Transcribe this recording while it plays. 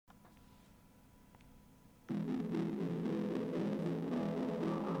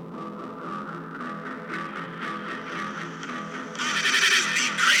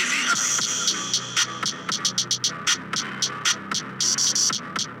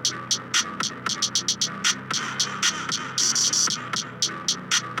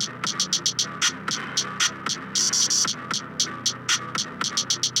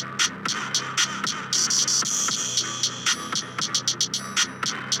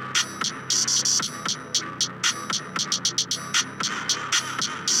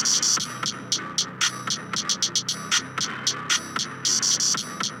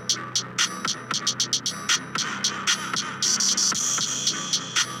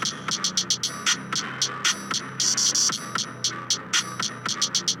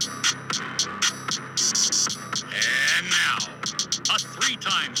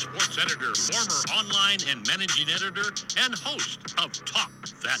Senator, former online and managing editor, and host of Talk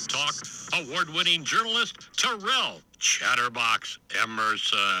That Talk, award-winning journalist Terrell Chatterbox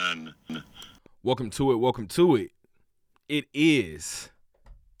Emerson. Welcome to it. It is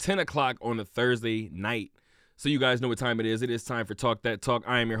 10 o'clock on a Thursday night. So you guys know what time it is. It is time for Talk That Talk.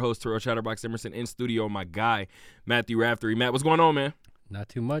 I am your host, Terrell Chatterbox Emerson, in studio, my guy, Matthew Raftery. Matt, what's going on, man? Not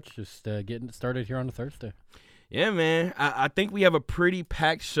too much. Just getting it started here on a Thursday. Yeah, man. I think we have a pretty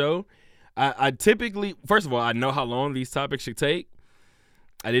packed show. I typically, first of all, I know how long these topics should take.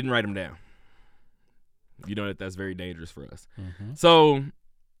 I didn't write them down. You know that's very dangerous for us. Mm-hmm. So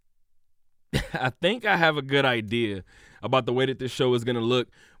I think I have a good idea about the way that this show is going to look.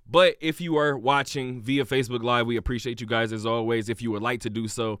 But if you are watching via Facebook Live, we appreciate you guys as always. If you would like to do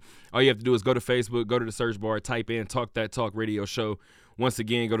so, all you have to do is go to Facebook, go to the search bar, type in Talk That Talk Radio Show. Once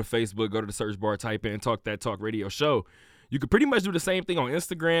again, go to Facebook, go to the search bar, type in Talk That Talk Radio Show. You could pretty much do the same thing on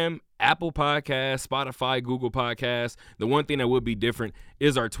Instagram, Apple Podcasts, Spotify, Google Podcasts. The one thing that would be different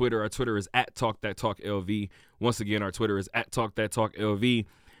is our Twitter. Our Twitter is at Talk That Talk LV. Once again, our Twitter is at Talk That Talk LV.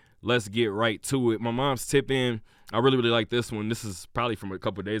 Let's get right to it. My mom's tip in. I really, really like this one. This is probably from a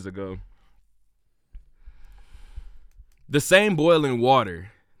couple of days ago. The same boiling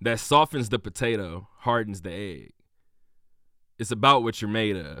water that softens the potato hardens the egg. It's about what you're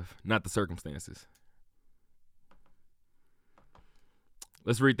made of, not the circumstances.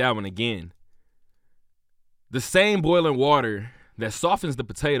 Let's read that one again. The same boiling water that softens the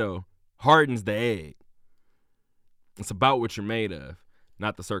potato hardens the egg. It's about what you're made of,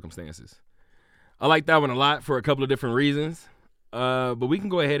 not the circumstances. I like that one a lot for a couple of different reasons. But we can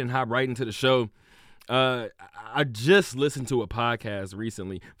go ahead and hop right into the show. I just listened to a podcast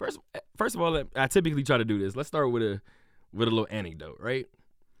recently. First of all, I typically try to do this. Let's start with a little anecdote, right?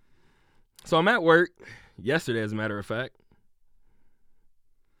 So I'm at work yesterday, as a matter of fact.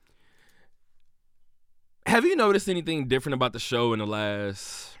 Have you noticed anything different about the show in the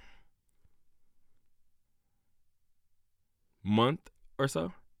last month or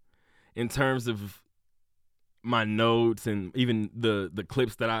so? In terms of my notes and even the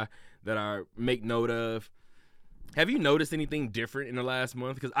clips that I make note of. Have you noticed anything different in the last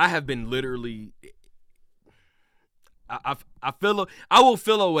month? Because I have been literally I will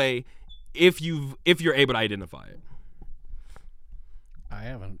feel a way if you're able to identify it. I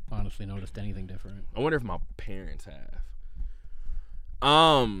haven't honestly noticed anything different. I wonder if my parents have.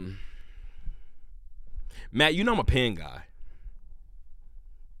 Matt, you know I'm a pen guy.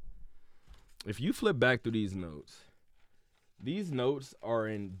 If you flip back through these notes are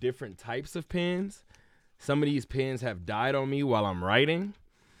in different types of pens. Some of these pens have died on me while I'm writing.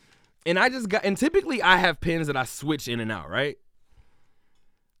 And typically I have pens that I switch in and out, right?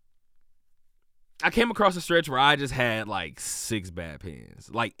 I came across a stretch where I just had like 6 bad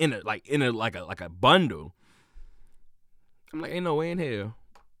pens, like in a bundle. I'm like, ain't no way in hell.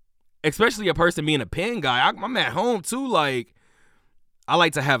 Especially a person being a pen guy. I'm at home too, like. I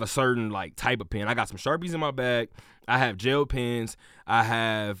like to have a certain like type of pen. I got some Sharpies in my bag. I have gel pens. I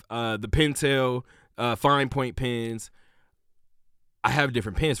have the Pentel fine point pens. I have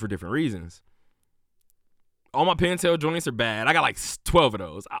different pens for different reasons. All my Pentel joints are bad. I got like 12 of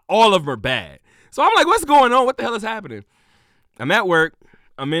those. All of them are bad. So I'm like, what's going on? What the hell is happening? I'm at work.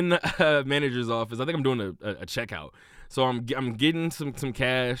 I'm in the manager's office. I think I'm doing a checkout. So I'm getting some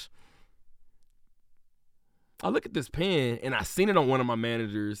cash. I look at this pen, and I seen it on one of my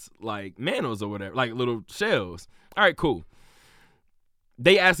manager's, like, manuals or whatever, like little shelves. All right, cool.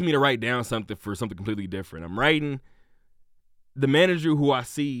 They asked me to write down something for something completely different. I'm writing. The manager who I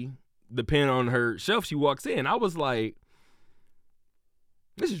see the pen on her shelf, she walks in. I was like,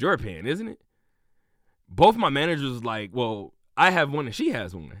 this is your pen, isn't it? Both my managers was like, well, I have one and she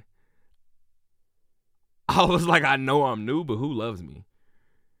has one. I was like, I know I'm new, but who loves me?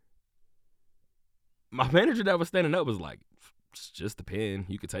 My manager that was standing up was like, it's just a pen.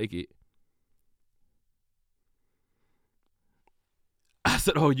 You could take it. I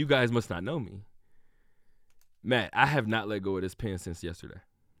said, oh, you guys must not know me. Matt, I have not let go of this pen since yesterday.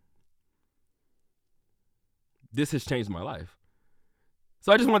 This has changed my life.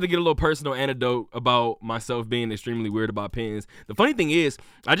 So I just wanted to get a little personal anecdote about myself being extremely weird about pens. The funny thing is,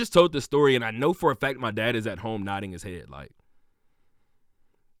 I just told this story, and I know for a fact my dad is at home nodding his head. Like,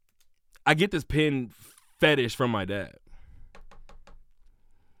 I get this pen fetish from my dad.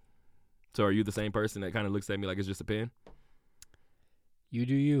 So are you the same person that kind of looks at me like it's just a pen? You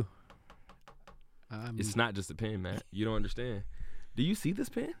do you. It's not just a pen, Matt. You don't understand. Do you see this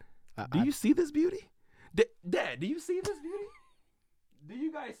pen? Do you see this beauty? Dad, do you see this beauty? Do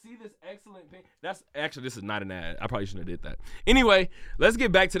you guys see this excellent pin? That's actually, this is not an ad. I probably shouldn't have did that. Anyway, let's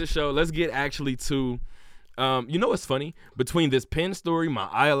get back to the show. Let's get actually to, you know what's funny? Between this pin story, my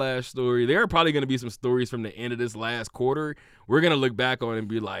eyelash story, there are probably going to be some stories from the end of this last quarter we're going to look back on and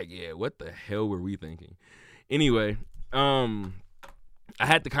be like, yeah, what the hell were we thinking? Anyway, I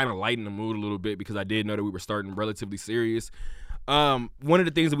had to kind of lighten the mood a little bit because I did know that we were starting relatively serious. One of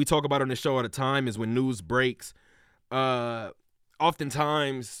the things that we talk about on the show all the time is when news breaks,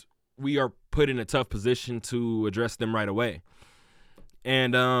 oftentimes we are put in a tough position to address them right away.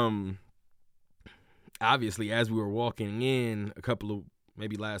 And obviously, as we were walking in a couple of,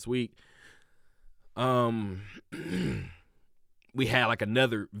 maybe last week, we had like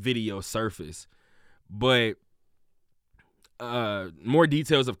another video surface. But more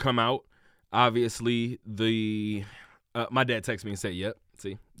details have come out. Obviously, my dad texted me and said, "Yep,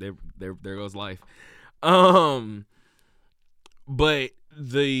 see, there goes life." But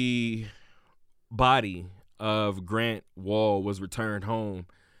the body of Grant Wall was returned home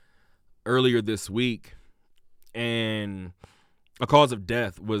earlier this week, and a cause of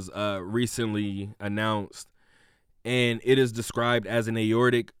death was recently announced, and it is described as an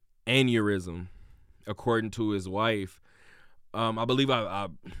aortic aneurysm, according to his wife. I believe I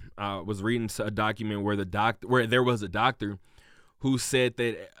was reading a document where there was a doctor who said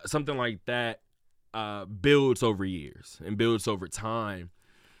that something like that builds over years and builds over time.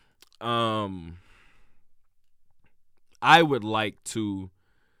 I would like to.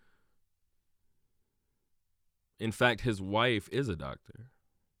 In fact, his wife is a doctor,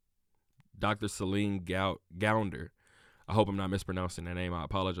 Dr. Celine Gounder. I hope I'm not mispronouncing that name. I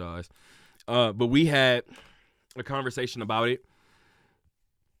apologize. But we had a conversation about it,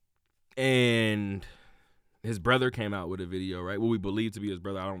 and his brother came out with a video, right? What we believe to be his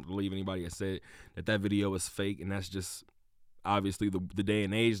brother. I don't believe anybody has said that video was fake, and that's just obviously the day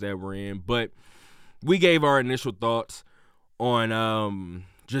and age that we're in. But we gave our initial thoughts on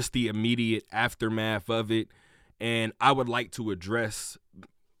just the immediate aftermath of it, and I would like to address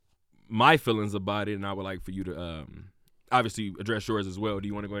my feelings about it, and I would like for you to obviously address yours as well. Do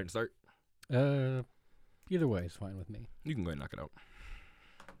you want to go ahead and start? Either way is fine with me. You can go ahead and knock it out.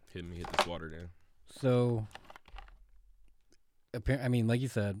 Hit this water down. So, I mean, like you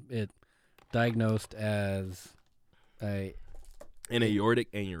said, it diagnosed as an aortic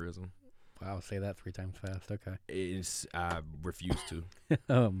aneurysm. Wow, say that 3 times fast. Okay. I refuse to.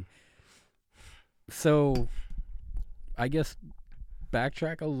 So, I guess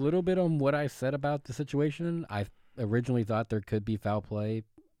backtrack a little bit on what I said about the situation. I originally thought there could be foul play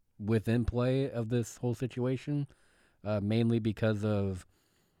within play of this whole situation, mainly because of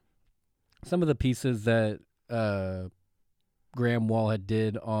some of the pieces that Grant Wall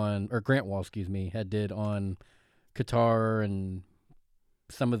did on Qatar, and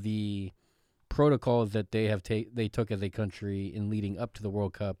some of the protocols that they took as a country in leading up to the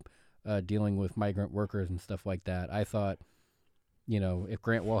World Cup, dealing with migrant workers and stuff like that. I thought, if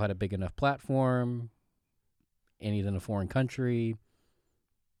Grant Wall had a big enough platform and he's in a foreign country,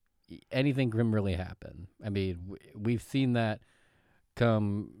 anything can really happen. I mean, we've seen that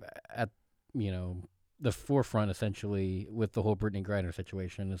come at, the forefront essentially with the whole Brittany Griner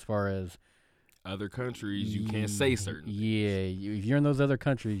situation, as far as other countries, you can't say certain things. Yeah, if you're in those other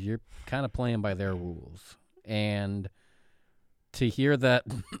countries, you're kind of playing by their rules. And to hear that,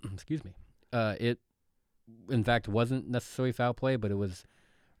 excuse me, it in fact wasn't necessarily foul play, but it was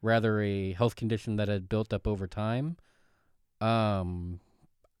rather a health condition that had built up over time.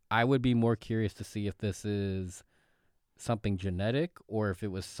 I would be more curious to see if this is something genetic or if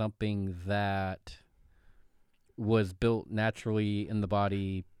it was something that was built naturally in the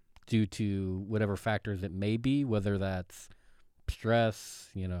body due to whatever factors it may be, whether that's stress,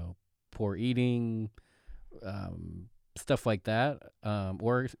 poor eating, stuff like that,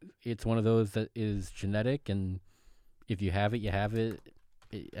 or it's one of those that is genetic, and if you have it, you have it.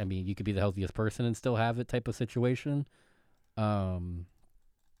 I mean, you could be the healthiest person and still have it type of situation.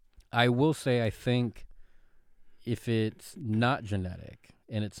 I will say, I think if it's not genetic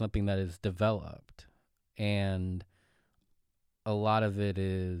and it's something that is developed, and a lot of it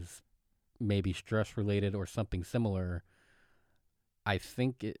is maybe stress related or something similar, I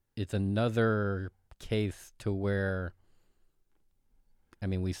think it's another case to where, I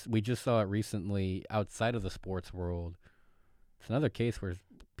mean, we just saw it recently outside of the sports world. It's another case where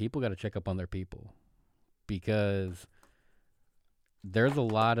people got to check up on their people, because there's a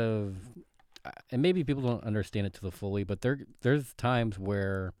lot of, and maybe people don't understand it to the fully, but there's times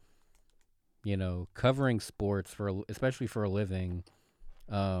where, covering sports especially for a living,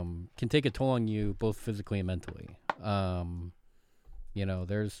 can take a toll on you both physically and mentally. You know,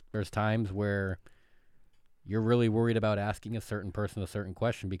 there's times where you're really worried about asking a certain person a certain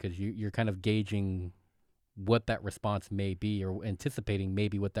question because you're kind of gauging what that response may be or anticipating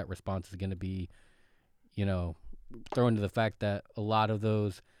maybe what that response is going to be, you know, thrown to the fact that a lot of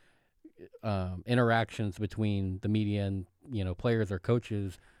those interactions between the media and, you know, players or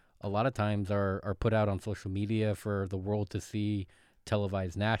coaches a lot of times are put out on social media for the world to see,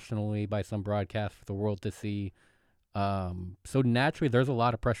 televised nationally by some broadcast for the world to see. So naturally, there's a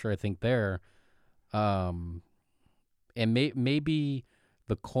lot of pressure, I think, there. And maybe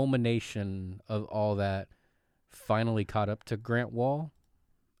the culmination of all that finally caught up to Grant Wall.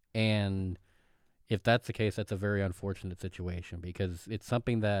 And if that's the case, that's a very unfortunate situation because it's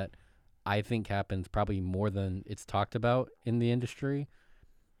something that I think happens probably more than it's talked about in the industry.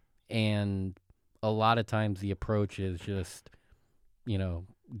 And a lot of times the approach is just, you know,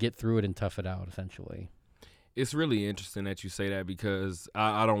 get through it and tough it out, essentially. It's really interesting that you say that because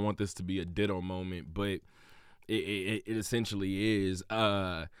I don't want this to be a ditto moment, but it essentially is.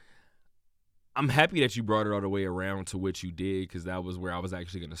 I'm happy that you brought it all the way around to what you did because that was where I was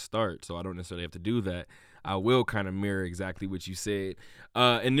actually going to start, so I don't necessarily have to do that. I will kind of mirror exactly what you said. Based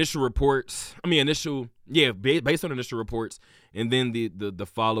on initial reports, and then the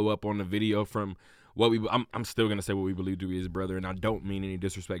follow-up on the video from what I'm still going to say what we believe to be his brother, and I don't mean any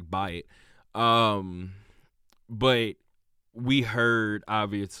disrespect by it. But we heard,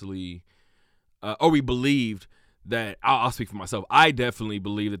 obviously, or we believed that, I'll speak for myself, I definitely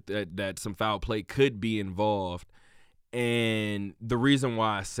believe that some foul play could be involved. And the reason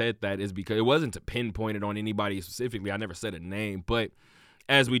why I said that is because it wasn't to pinpoint it on anybody specifically. I never said a name. But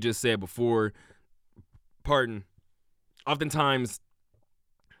as we just said before, oftentimes,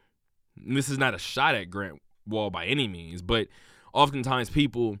 this is not a shot at Grant Wall by any means, but oftentimes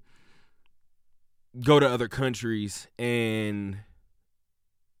people go to other countries and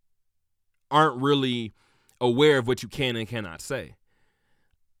aren't really aware of what you can and cannot say.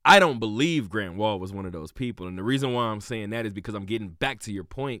 I don't believe Grant Wall was one of those people. And the reason why I'm saying that is because I'm getting back to your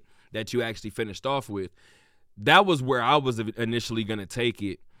point that you actually finished off with. That was where I was initially going to take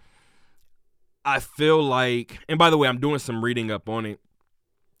it. I feel like, and by the way, I'm doing some reading up on it.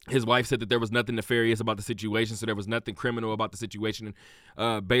 His wife said that there was nothing nefarious about the situation, so there was nothing criminal about the situation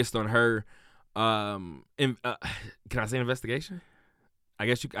based on her. Can I say investigation? I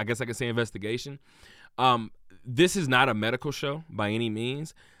guess I can say investigation. This is not a medical show by any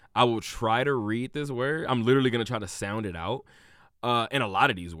means. I will try to read this word. I'm literally going to try to sound it out in a lot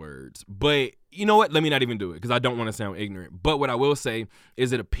of these words. But you know what? Let me not even do it because I don't want to sound ignorant. But what I will say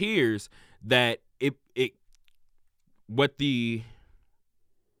is it appears that what the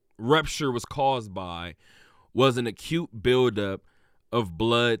rupture was caused by was an acute buildup of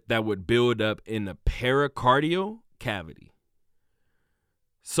blood that would build up in the pericardial cavity.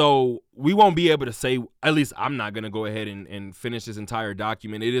 So we won't be able to say, at least I'm not going to go ahead and finish this entire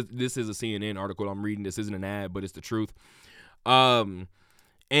document. This is a CNN article I'm reading. This isn't an ad, but it's the truth. And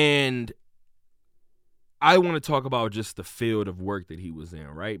I want to talk about just the field of work that he was in,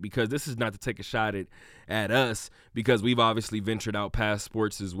 right? Because this is not to take a shot at us because we've obviously ventured out past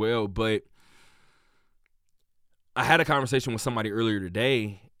sports as well. But I had a conversation with somebody earlier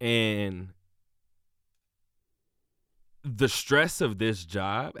today, and the stress of this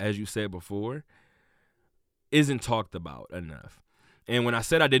job, as you said before, isn't talked about enough. And when I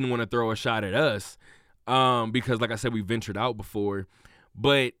said I didn't want to throw a shot at us, because like I said, we ventured out before,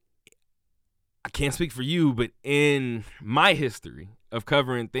 but I can't speak for you, but in my history of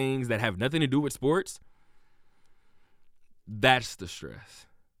covering things that have nothing to do with sports, that's the stress.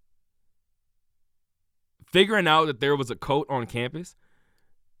 Figuring out that there was a coach on campus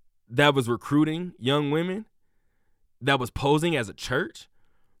that was recruiting young women, that was posing as a church,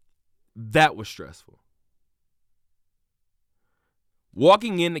 that was stressful.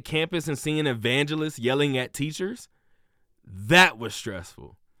 Walking into campus and seeing evangelists yelling at teachers, that was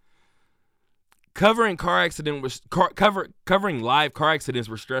stressful. Covering covering live car accidents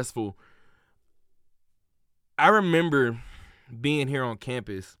were stressful. I remember being here on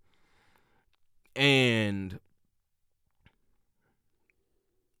campus and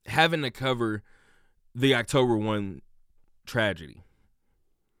having to cover the October 1 tragedy.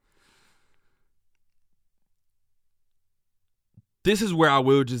 This is where I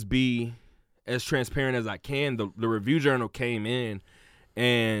will just be as transparent as I can. The Review Journal came in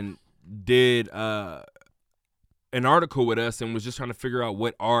and did an article with us and was just trying to figure out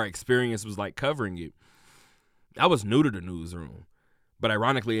what our experience was like covering it. I was new to the newsroom, but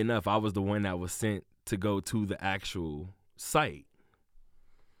ironically enough, I was the one that was sent to go to the actual site.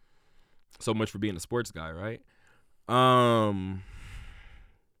 So much for being a sports guy, right?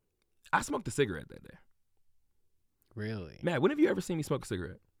 I smoked a cigarette that day. Really? Matt, when have you ever seen me smoke a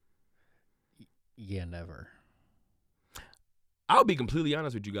cigarette? Yeah, never. I'll be completely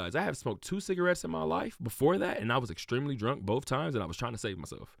honest with you guys. I have smoked 2 cigarettes in my life before that, and I was extremely drunk both times, and I was trying to save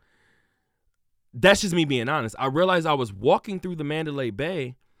myself. That's just me being honest. I realized I was walking through the Mandalay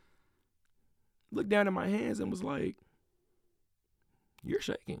Bay, looked down at my hands, and was like, you're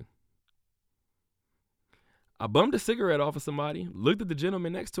shaking. I bummed a cigarette off of somebody, looked at the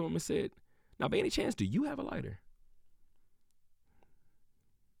gentleman next to him, and said, now, by any chance, do you have a lighter?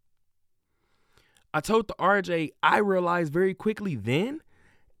 I told the RJ, I realized very quickly then,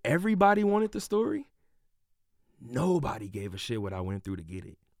 everybody wanted the story. Nobody gave a shit what I went through to get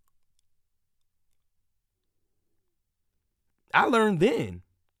it. I learned then.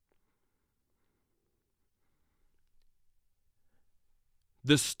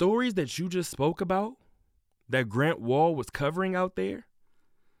 The stories that you just spoke about, that Grant Wall was covering out there,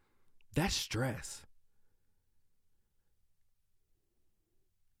 that's stress.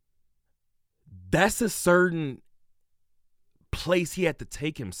 That's a certain place he had to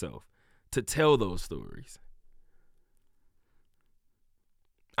take himself to tell those stories.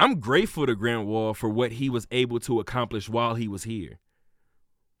 I'm grateful to Grant Wall for what he was able to accomplish while he was here.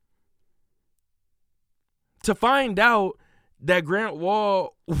 To find out that Grant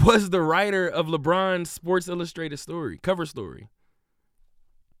Wall was the writer of LeBron's Sports Illustrated cover story.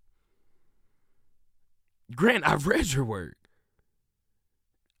 Grant, I've read your work.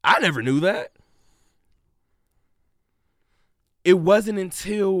 I never knew that. It wasn't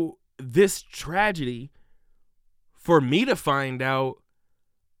until this tragedy for me to find out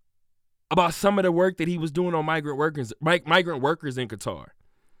about some of the work that he was doing on migrant workers in Qatar.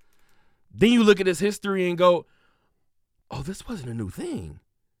 Then you look at his history and go, oh, this wasn't a new thing.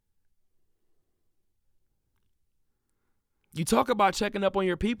 You talk about checking up on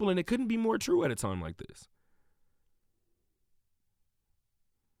your people, and it couldn't be more true at a time like this.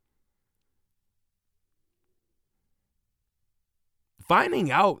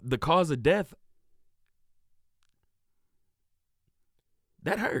 Finding out the cause of death,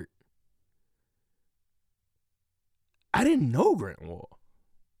 that hurt. I didn't know Grant Wall.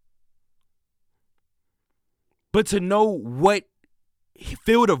 But to know what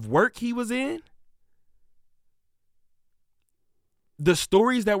field of work he was in, the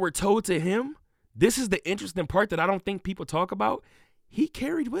stories that were told to him, this is the interesting part that I don't think people talk about. He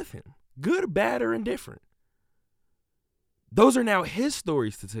carried with him, good, bad, or indifferent. Those are now his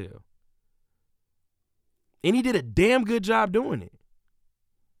stories to tell. And he did a damn good job doing it.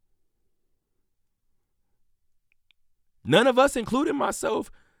 None of us, including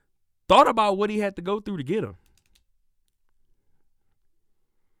myself, thought about what he had to go through to get him.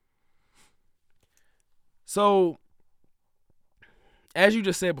 So, as you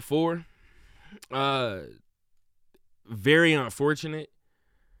just said before, very unfortunate.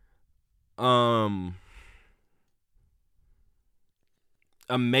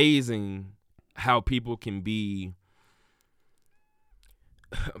 Amazing how people can be,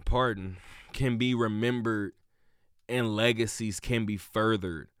 can be remembered and legacies can be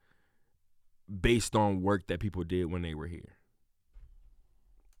furthered based on work that people did when they were here.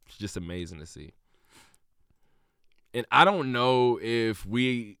 It's just amazing to see. And I don't know if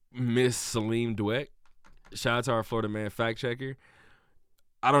we miss Salim Dweck. Shout out to our Florida man fact checker.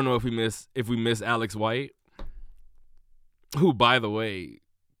 I don't know if we miss Alex White, who, by the way,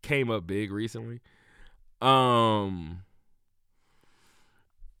 came up big recently.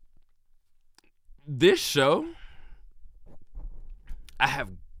 This show, I have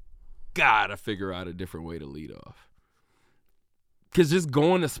got to figure out a different way to lead off. Because just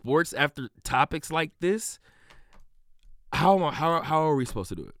going to sports after topics like this, how are we supposed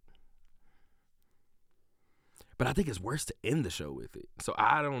to do it? But I think it's worse to end the show with it. So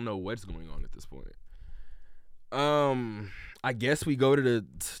I don't know what's going on at this point. I guess we go to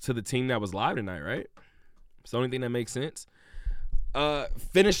the team that was live tonight, right? It's the only thing that makes sense.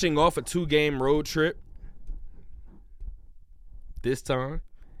 Finishing off a 2-game road trip. This time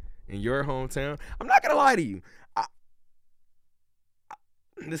in your hometown. I'm not gonna lie to you.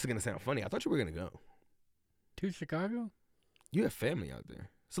 This is gonna sound funny. I thought you were gonna go to Chicago. You have family out there.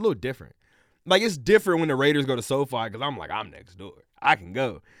 It's a little different. Like, it's different when the Raiders go to SoFi because I'm like, I'm next door. I can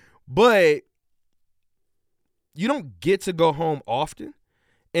go. But you don't get to go home often.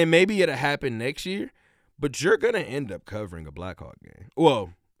 And maybe it'll happen next year. But you're going to end up covering a Blackhawk game.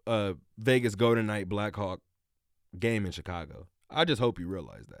 Well, Vegas Golden Knight Blackhawk game in Chicago. I just hope you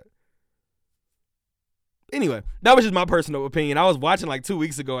realize that. Anyway, that was just my personal opinion. I was watching like 2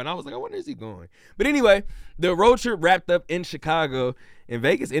 weeks ago, and I was like, I wonder is he going? But anyway, the road trip wrapped up in Chicago, and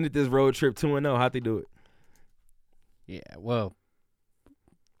Vegas ended this road trip 2-0. How'd they do it? Yeah, well,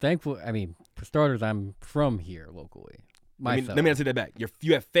 thankfully, I mean, for starters, I'm from here locally. Let me answer that back.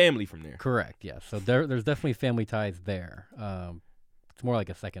 You have family from there. Correct, yeah. So there's definitely family ties there. It's more like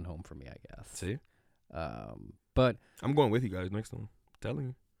a second home for me, I guess. See? But I'm going with you guys next time. I'm telling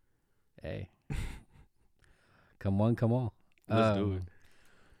you. Hey. Come on. Let's do it.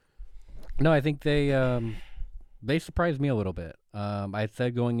 No, I think they surprised me a little bit. I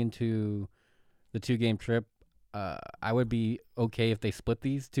said going into the 2-game trip, I would be okay if they split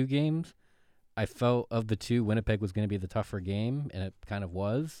these 2 games. I felt of the 2, Winnipeg was going to be the tougher game, and it kind of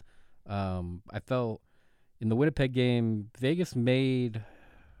was. I felt in the Winnipeg game, it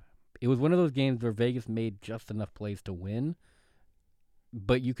was one of those games where Vegas made just enough plays to win,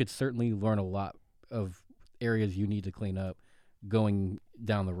 but you could certainly learn a lot of areas you need to clean up going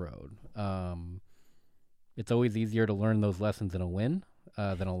down the road. It's always easier to learn those lessons in a win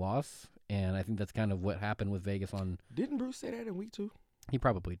than a loss, and I think that's kind of what happened with Vegas on. Didn't Bruce say that in week 2? He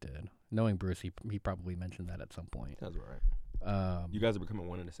probably did. Knowing Bruce, he probably mentioned that at some point. That's right. You guys are becoming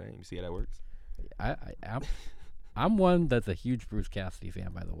one and the same. You see how that works? I'm one that's a huge Bruce Cassidy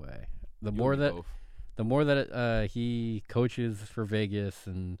fan, by the way. The more that he coaches for Vegas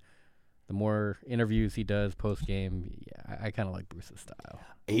and the more interviews he does post game, yeah, I kind of like Bruce's style.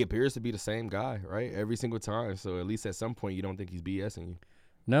 He appears to be the same guy, right? Every single time. So at least at some point, you don't think he's BSing you.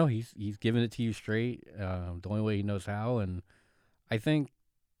 No, he's giving it to you straight, the only way he knows how, and I think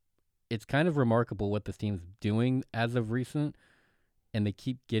it's kind of remarkable what this team's doing as of recent, and they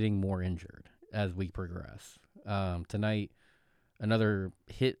keep getting more injured as we progress. Tonight, another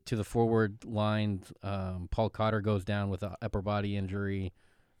hit to the forward line. Paul Cotter goes down with an upper body injury.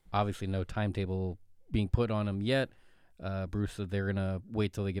 Obviously, no timetable being put on him yet. Bruce said they're going to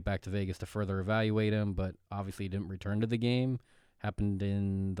wait till they get back to Vegas to further evaluate him, but obviously he didn't return to the game. Happened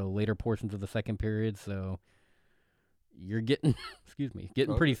in the later portions of the second period, so you're getting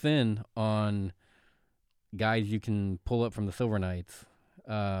pretty thin on guys you can pull up from the Silver Knights.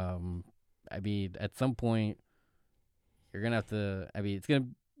 I mean, at some point, you're gonna have to. I mean,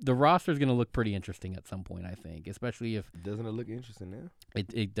 the roster's gonna look pretty interesting at some point. I think, especially if doesn't it look interesting now?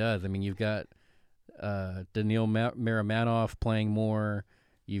 It does. I mean, you've got Daniil Maramanov playing more.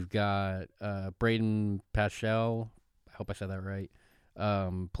 You've got Braden Paschal. I hope I said that right.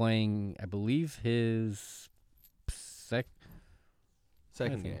 Playing, I believe, his second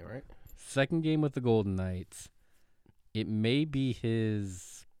game, right? Second game with the Golden Knights. It may be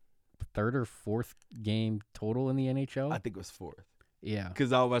his 3rd or 4th game total in the NHL. I think it was 4th. Yeah.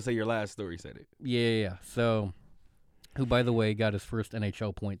 Because I was about to say your last story said it. Yeah. So, who, by the way, got his first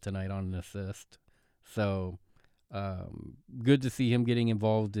NHL point tonight on an assist. So, good to see him getting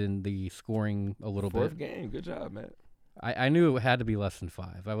involved in the scoring a little bit. 4th game. Good job, Matt. I knew it had to be less than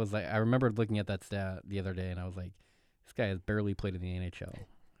 5. I remembered looking at that stat the other day, and I was like, this guy has barely played in the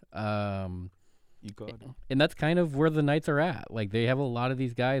NHL. You called it. And that's kind of where the Knights are at. Like, they have a lot of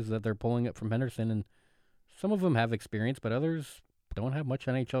these guys that they're pulling up from Henderson, and some of them have experience, but others don't have much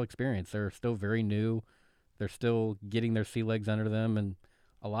NHL experience. They're still very new. They're still getting their sea legs under them, and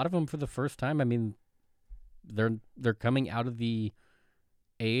a lot of them for the first time, I mean, they're coming out of the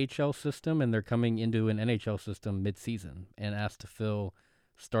AHL system, and they're coming into an NHL system mid-season and asked to fill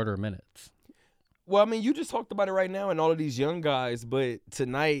starter minutes. Well, I mean, you just talked about it right now and all of these young guys, but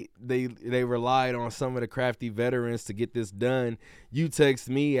tonight they relied on some of the crafty veterans to get this done. You text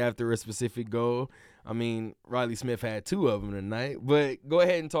me after a specific goal. I mean, Riley Smith had 2 of them tonight, but go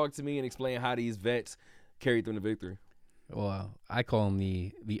ahead and talk to me and explain how these vets carried them to victory. Well, I call them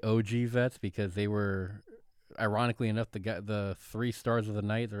the OG vets because they were, ironically enough, the 3 stars of the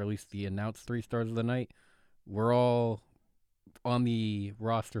night, or at least the announced 3 stars of the night, were all on the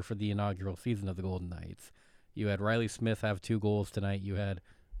roster for the inaugural season of the Golden Knights. You had Riley Smith have 2 goals tonight. You had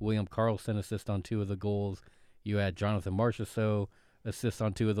William Karlsson assist on 2 of the goals. You had Jonathan Marchessault assist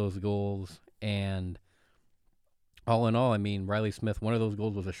on 2 of those goals. And all in all, I mean, Riley Smith, one of those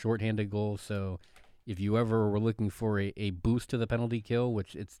goals was a shorthanded goal. So if you ever were looking for a boost to the penalty kill,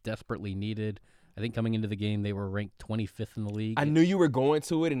 which it's desperately needed, I think coming into the game, they were ranked 25th in the league. I knew you were going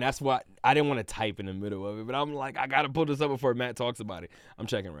to it, and that's why I didn't want to type in the middle of it. But I'm like, I got to pull this up before Matt talks about it. I'm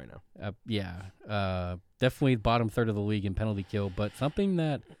checking right now. Definitely bottom third of the league in penalty kill, but something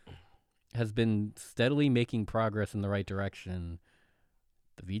that has been steadily making progress in the right direction.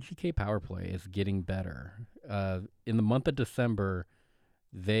 The VGK power play is getting better. In the month of December,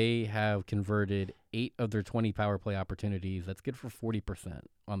 they have converted 8 of their 20 power play opportunities. That's good for 40%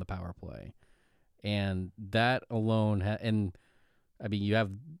 on the power play. And that alone, and I mean, you have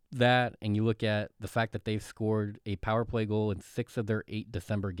that, and you look at the fact that they've scored a power play goal in 6 of their 8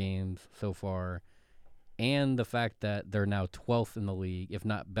 December games so far, and the fact that they're now 12th in the league, if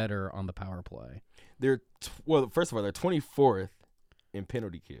not better, on the power play. Well, first of all, they're 24th in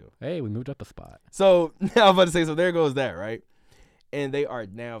penalty kill. Hey, we moved up a spot. So I was about to say, so there goes that, right? And they are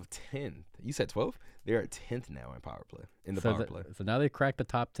now 10th. You said 12th? They are 10th now in power play, power play. So now they've cracked the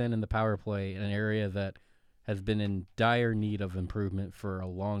top 10 in the power play in an area that has been in dire need of improvement for a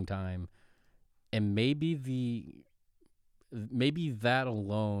long time. And maybe that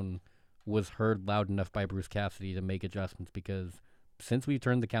alone was heard loud enough by Bruce Cassidy to make adjustments, because since we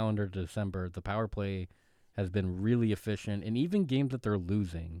turned the calendar to December, the power play has been really efficient. And even games that they're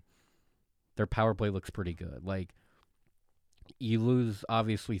losing, their power play looks pretty good. Like, you lose,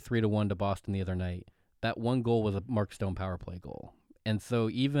 obviously, 3-1 to Boston the other night. That one goal was a Mark Stone power play goal. And so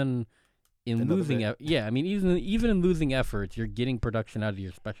even in losing even in losing efforts, you're getting production out of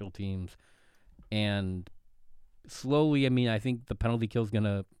your special teams. And slowly, I mean, I think the penalty kill is going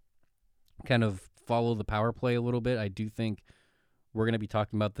to kind of follow the power play a little bit. I do think we're going to be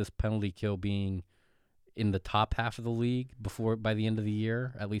talking about this penalty kill being in the top half of the league by the end of the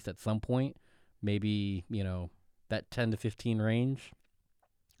year, at least at some point. Maybe, that 10 to 15 range.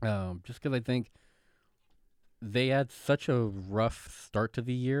 Just because I think they had such a rough start to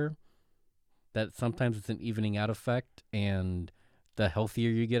the year that sometimes it's an evening out effect, and the healthier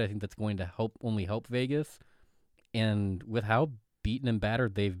you get, I think that's going to only help Vegas. And with how beaten and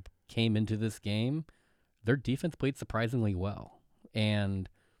battered they've came into this game, their defense played surprisingly well. And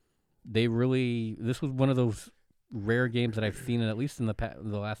this was one of those rare games that I've seen, at least in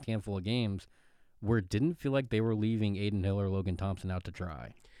the last handful of games, where it didn't feel like they were leaving Aiden Hill or Logan Thompson out to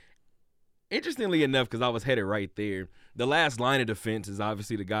dry. Interestingly enough, because I was headed right there, the last line of defense is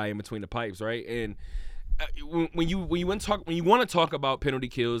obviously the guy in between the pipes, right? And when you want to talk about penalty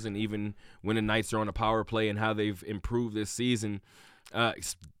kills, and even when the Knights are on a power play and how they've improved this season,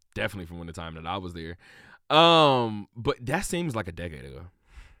 it's definitely from the time that I was there. But that seems like a decade ago.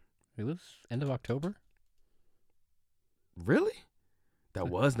 It was end of October. Really? That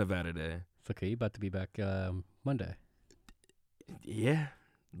was Nevada Day. It's okay. You're about to be back Monday. Yeah.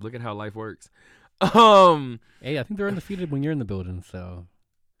 Look at how life works. Hey, I think they're undefeated when you're in the building, so.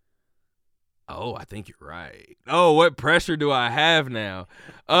 Oh, I think you're right. Oh, what pressure do I have now?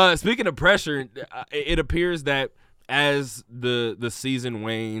 Speaking of pressure, it appears that as the season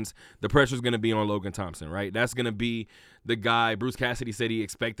wanes, the pressure is going to be on Logan Thompson, right? That's going to be the guy. Bruce Cassidy said he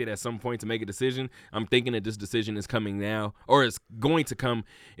expected at some point to make a decision. I'm thinking that this decision is coming now, or it's going to come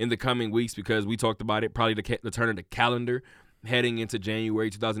in the coming weeks, because we talked about it, probably the turn of the calendar heading into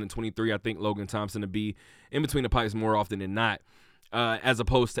January 2023. I think Logan Thompson to be in between the pipes more often than not, as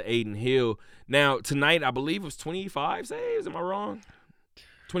opposed to Aiden Hill. Now, tonight, I believe it was 25 saves. Am I wrong?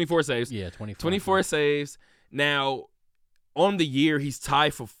 24 saves. Yeah, 24. 24 saves. Now, on the year, he's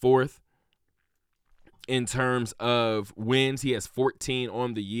tied for 4th in terms of wins. He has 14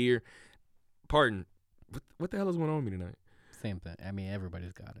 on the year. Pardon. What the hell is going on with me tonight? Same thing. I mean,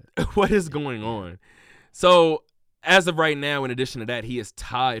 everybody's got it. What is going on? So, as of right now, in addition to that, he is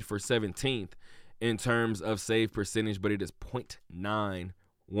tied for 17th in terms of save percentage, but it is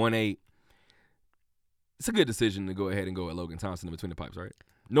 .918. It's a good decision to go ahead and go at Logan Thompson in between the pipes, right?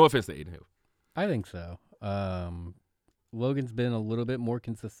 No offense to Aiden Hill. I think so. Logan's been a little bit more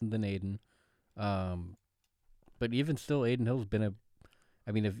consistent than Aiden. But even still, Aiden Hill's been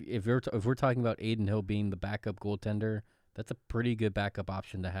if we're talking about Aiden Hill being the backup goaltender, that's a pretty good backup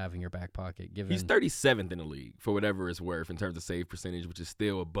option to have in your back pocket. He's 37th in the league for whatever it's worth in terms of save percentage, which is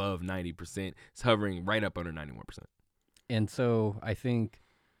still above 90%. It's hovering right up under 91%. And so I think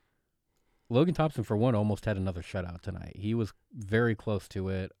Logan Thompson, for one, almost had another shutout tonight. He was very close to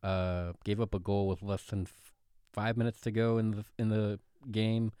it. Gave up a goal with less than 5 minutes to go in the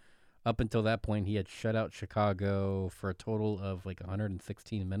game. Up until that point, he had shut out Chicago for a total of like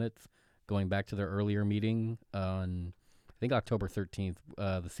 116 minutes, going back to their earlier meeting on, I think, October 13th,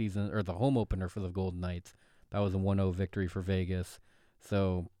 the home opener for the Golden Knights. That was a 1-0 victory for Vegas.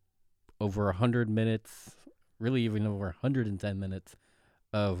 So over 100 minutes, really even over 110 minutes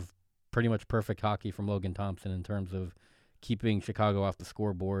of pretty much perfect hockey from Logan Thompson in terms of keeping Chicago off the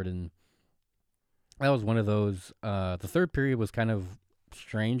scoreboard. And that was one of those. The third period was kind of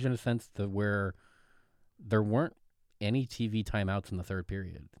strange in a sense to where there weren't any TV timeouts in the third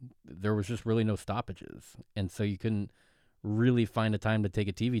period. There was just really no stoppages. And so you couldn't really find a time to take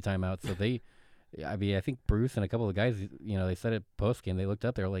a TV timeout. So I think Bruce and a couple of guys, they said it post game, they looked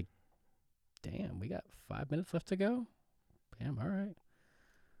up, they were like, damn, we got 5 minutes left to go? Damn, all right.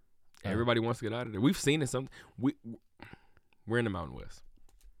 Everybody wants to get out of there. We've seen it. We're in the Mountain West.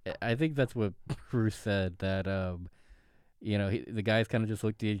 I think that's what Bruce said, that the guys kind of just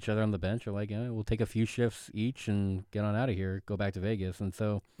looked at each other on the bench and like, we'll take a few shifts each and get on out of here, go back to Vegas. And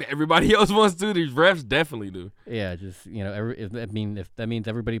so everybody else wants to. These refs definitely do. Yeah, just if that means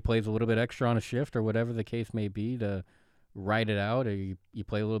everybody plays a little bit extra on a shift or whatever the case may be to ride it out, or you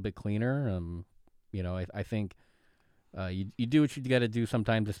play a little bit cleaner. I think you do what you got to do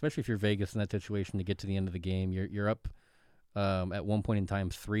sometimes, especially if you're Vegas in that situation, to get to the end of the game. You're up at one point in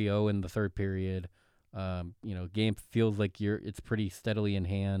time 3-0 in the third period. Game feels like it's pretty steadily in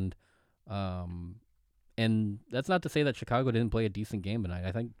hand. And that's not to say that Chicago didn't play a decent game tonight.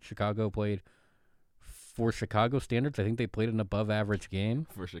 I think Chicago played, for Chicago standards, I think they played an above-average game.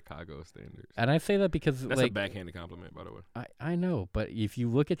 For Chicago standards. And I say that because that's a backhanded compliment, by the way. I know, but if you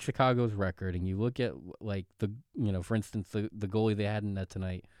look at Chicago's record and you look at for instance, the goalie they had in net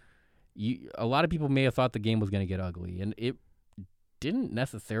tonight, a lot of people may have thought the game was going to get ugly, and it didn't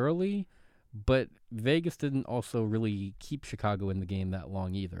necessarily. But Vegas didn't also really keep Chicago in the game that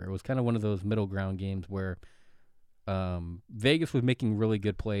long either. It was kind of one of those middle ground games where Vegas was making really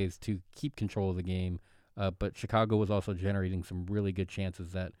good plays to keep control of the game, but Chicago was also generating some really good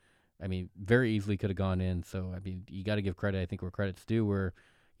chances that, very easily could have gone in. So, you got to give credit, I think, where credit's due, where,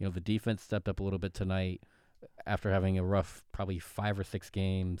 the defense stepped up a little bit tonight after having a rough probably 5 or 6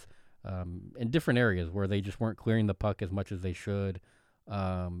 games in different areas where they just weren't clearing the puck as much as they should.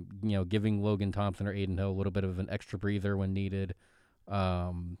 Giving Logan Thompson or Aiden Hill a little bit of an extra breather when needed,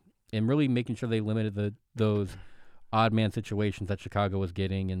 and really making sure they limited those odd man situations that Chicago was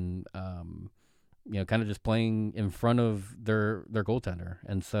getting, and kind of just playing in front of their goaltender.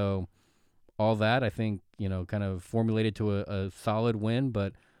 And so all that, I think, kind of formulated to a solid win,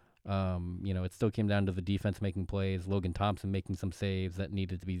 but it still came down to the defense making plays, Logan Thompson making some saves that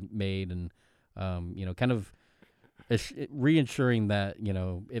needed to be made, and kind of reinsuring that,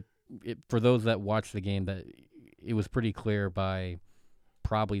 for those that watched the game, that it was pretty clear by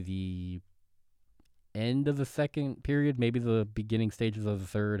probably the end of the second period, maybe the beginning stages of the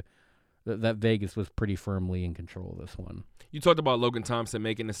third, that Vegas was pretty firmly in control of this one. You talked about Logan Thompson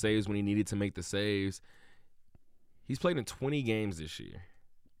making the saves when he needed to make the saves. He's played in 20 games this year.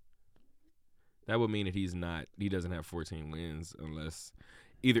 That would mean that he doesn't have 14 wins unless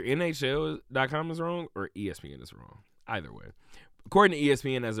either NHL.com is wrong or ESPN is wrong. Either way. According to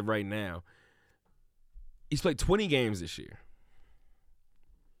ESPN, as of right now, he's played 20 games this year.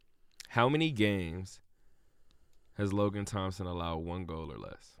 How many games has Logan Thompson allowed 1 goal or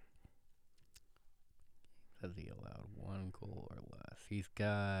less? Has he allowed 1 goal or less? He's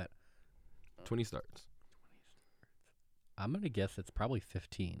got 20 starts. I'm going to guess it's probably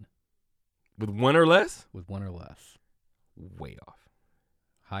 15. With 1 or less? With 1 or less. Way off.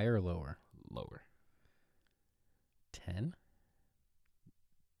 Higher or lower? Lower. 10?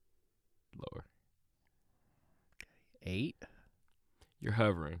 Lower. 8? You're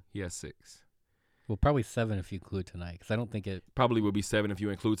hovering. He has 6. Well, probably 7 if you include tonight, because I don't think it... Probably will be 7 if you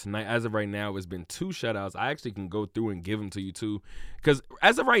include tonight. As of right now, it's been 2 shutouts. I actually can go through and give them to you, too. Because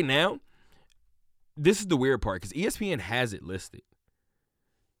as of right now, this is the weird part, because ESPN has it listed.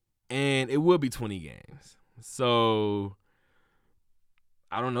 And it will be 20 games. So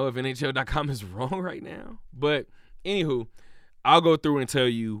I don't know if NHL.com is wrong right now. But anywho, I'll go through and tell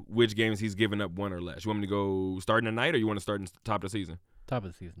you which games he's given up 1 or less. You want me to go starting tonight, or you want to start in top of the season? Top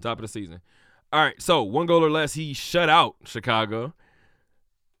of the season. Top of the season. All right, so 1 goal or less, he shut out Chicago.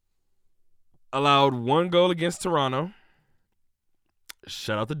 Allowed 1 goal against Toronto.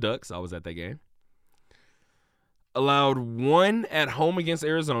 Shut out the Ducks. I was at that game. Allowed 1 at home against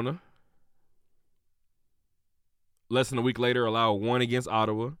Arizona. Less than a week later, allowed 1 against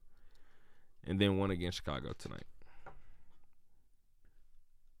Ottawa. And then 1 against Chicago tonight.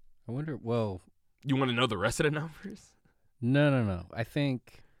 I wonder, you want to know the rest of the numbers? No. I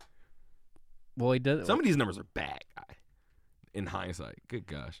think, he does. Some of these numbers are bad, in hindsight. Good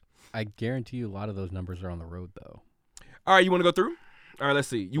gosh. I guarantee you a lot of those numbers are on the road, though. All right, you want to go through? All right, let's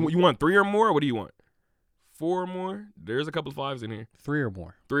see. You want 3 or more, or what do you want? 4 or more? There's a couple of 5s in here. 3 or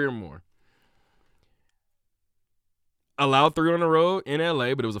more. 3 or more. Allowed 3 on the road in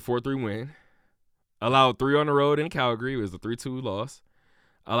LA, but it was a 4-3 win. Allowed 3 on the road in Calgary. It was a 3-2 loss.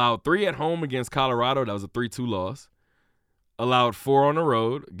 Allowed 3 at home against Colorado. That was a 3-2 loss. Allowed 4 on the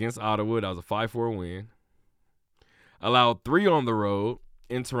road against Ottawa. That was a 5-4 win. Allowed 3 on the road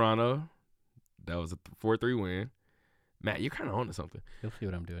in Toronto. That was a 4-3 win. Matt, you're kind of on to something. You'll see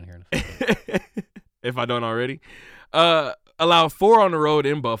what I'm doing here in a second. If I don't already. Allowed 4 on the road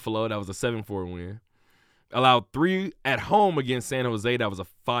in Buffalo. That was a 7-4 win. Allowed 3 at home against San Jose. That was a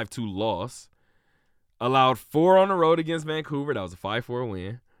 5-2 loss. Allowed 4 on the road against Vancouver. That was a 5-4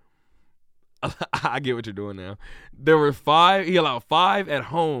 win. I get what you're doing now. There were 5. He allowed 5 at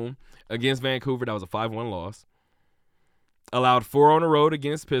home against Vancouver. That was a 5-1 loss. Allowed 4 on the road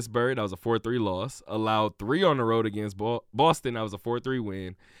against Pittsburgh. That was a 4-3 loss. Allowed 3 on the road against Boston. That was a 4-3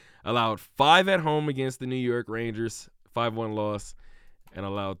 win. Allowed 5 at home against the New York Rangers. 5-1 loss. And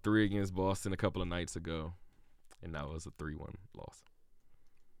allowed 3 against Boston a couple of nights ago. And that was a 3-1 loss.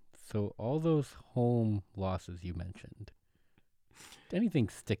 So all those home losses you mentioned, did anything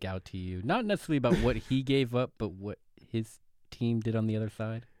stick out to you? Not necessarily about what he gave up, but what his team did on the other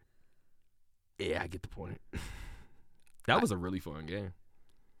side? Yeah, I get the point. That was a really fun game.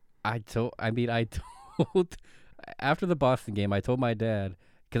 I told after the Boston game, I told my dad,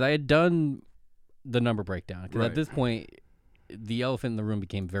 because I had done the number breakdown. Because at this point, the elephant in the room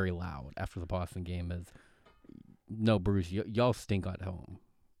became very loud after the Boston game. As no, Bruce, y'all stink at home.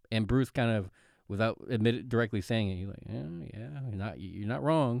 And Bruce kind of, without directly saying it, he's like, yeah, you're not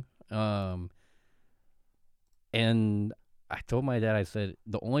wrong. And I told my dad, I said,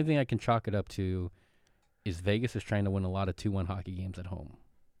 the only thing I can chalk it up to is Vegas is trying to win a lot of 2-1 hockey games at home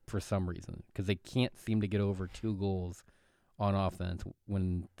for some reason, because they can't seem to get over 2 goals on offense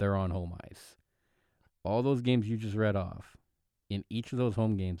when they're on home ice. All those games you just read off, in each of those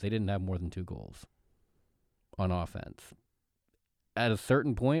home games, they didn't have more than 2 goals on offense. At a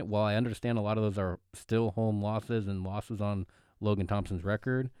certain point, while I understand a lot of those are still home losses and losses on Logan Thompson's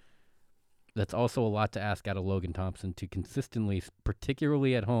record, that's also a lot to ask out of Logan Thompson to consistently,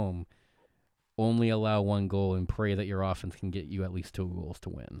 particularly at home, only allow 1 goal and pray that your offense can get you at least 2 goals to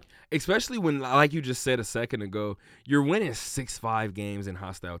win. Especially when, like you just said a second ago, you're winning 6-5 games in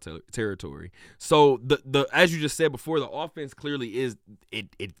hostile territory. So the as you just said before, the offense clearly is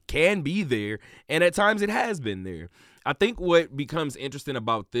it can be there, and at times it has been there. I think what becomes interesting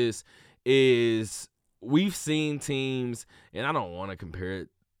about this is we've seen teams, and I don't want to compare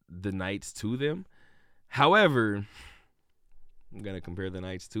the Knights to them. However, I'm going to compare the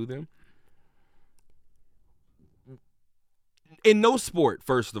Knights to them. In no sport,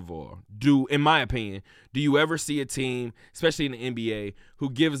 first of all, in my opinion, do you ever see a team, especially in the NBA, who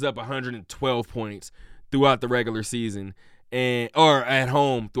gives up 112 points throughout the regular season or at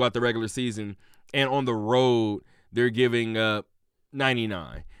home throughout the regular season, and on the road they're giving up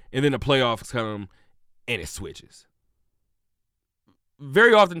 99, and then the playoffs come and it switches.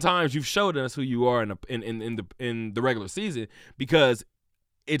 Very oftentimes, you've showed us who you are in the regular season because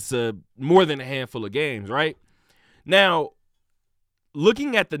it's more than a handful of games, right? Now,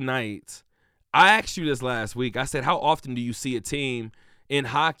 looking at the Knights, I asked you this last week. I said, how often do you see a team in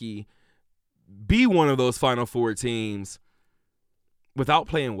hockey be one of those Final Four teams without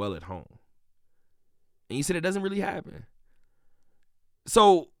playing well at home? And you said it doesn't really happen.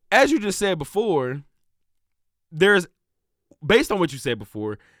 So, as you just said before, based on what you said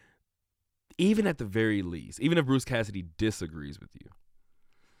before, even at the very least, even if Bruce Cassidy disagrees with you,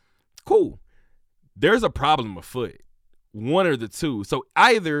 cool, there's a problem afoot. One or the two. So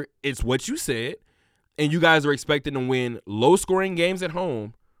either it's what you said, and you guys are expecting to win low-scoring games at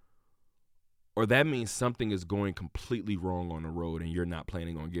home, or that means something is going completely wrong on the road, and you're never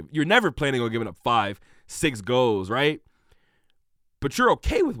planning on giving up 5-6 goals, right? But you're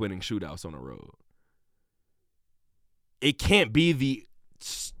okay with winning shootouts on the road. It can't be the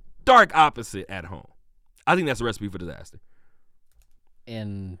stark opposite at home. I think that's a recipe for disaster.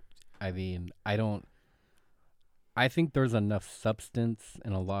 And I mean, I think there's enough substance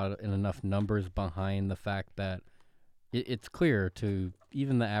and enough numbers behind the fact that it's clear to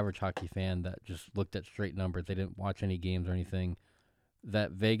even the average hockey fan that just looked at straight numbers, they didn't watch any games or anything,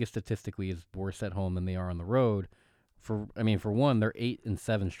 that Vegas statistically is worse at home than they are on the road. For one, they're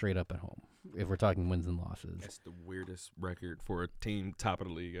 8-7 straight up at home, if we're talking wins and losses. That's the weirdest record for a team top of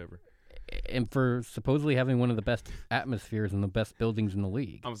the league ever. And for supposedly having one of the best atmospheres and the best buildings in the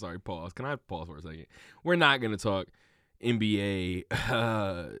league. I'm sorry, pause. Can I pause for a second? We're not going to talk NBA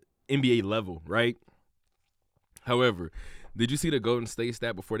level, right? However, did you see the Golden State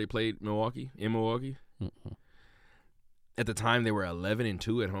stat before they played in Milwaukee? Mm-hmm. At the time, they were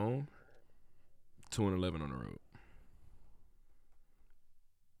 11-2 at home, 2-11 on the road.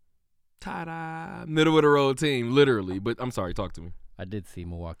 Ta-da! Middle of the road team, literally. But I'm sorry, talk to me. I did see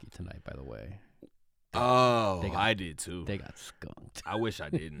Milwaukee tonight, by the way. I did too. They got skunked. I wish I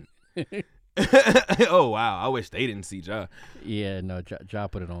didn't. Oh, wow. I wish they didn't see Ja. Yeah, no, Ja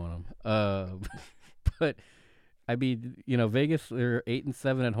put it on them. But, I mean, Vegas, they're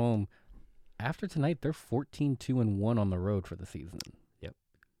 8-7 at home. After tonight, they're 14-2-1 on the road for the season. Yep.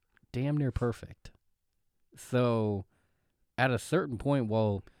 Damn near perfect. So at a certain point,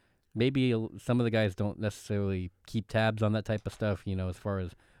 well, maybe some of the guys don't necessarily keep tabs on that type of stuff, as far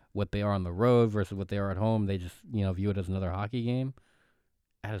as what they are on the road versus what they are at home. They just, view it as another hockey game.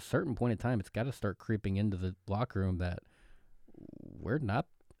 At a certain point in time, it's got to start creeping into the locker room that we're not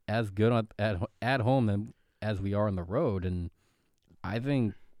as good at home as we are on the road. And I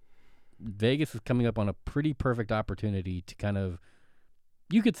think Vegas is coming up on a pretty perfect opportunity to kind of,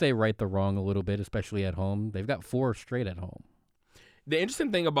 you could say, right the wrong a little bit, especially at home. They've got 4 straight at home. The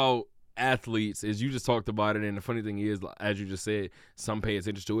interesting thing about athletes is you just talked about it, and the funny thing is, as you just said, some pay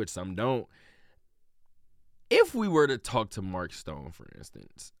attention to it, some don't. If we were to talk to Mark Stone, for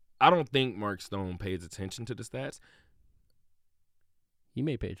instance, I don't think Mark Stone pays attention to the stats. He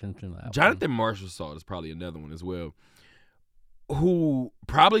may pay attention to that. Jonathan Marchessault is probably another one as well, who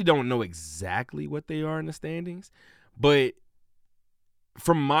probably don't know exactly what they are in the standings, but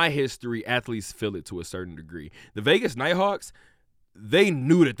from my history, athletes feel it to a certain degree. The Vegas Nighthawks, they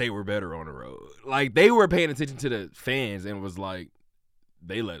knew that they were better on the road. Like, they were paying attention to the fans and was like,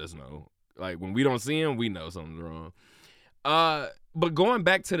 they let us know. Like, when we don't see them, we know something's wrong. But going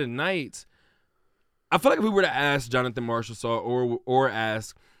back to the Knights, I feel like if we were to ask Jonathan Marchessault or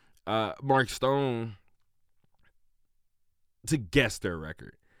ask Mark Stone to guess their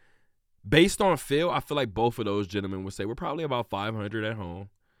record, based on feel, I feel like both of those gentlemen would say we're probably about 500 at home.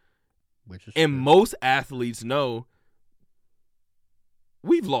 Which is and true. Most athletes know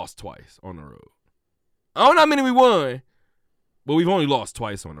we've lost twice on the road. I don't know how many we won, but we've only lost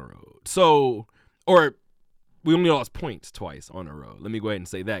twice on the road. So, or we only lost points twice on the road. Let me go ahead and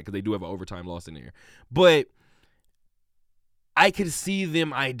say that because they do have an overtime loss in there. But I could see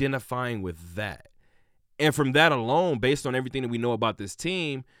them identifying with that. And from that alone, based on everything that we know about this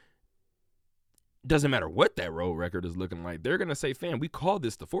team, doesn't matter what that road record is looking like. They're going to say, fam, we call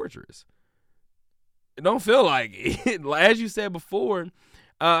this the Fortress. It don't feel like it. As you said before,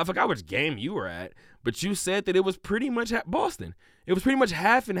 I forgot which game you were at, but you said that it was pretty much Boston. It was pretty much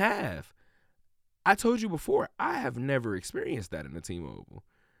half and half. I told you before, I have never experienced that in the T-Mobile.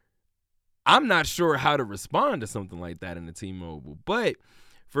 I'm not sure how to respond to something like that in the T-Mobile, but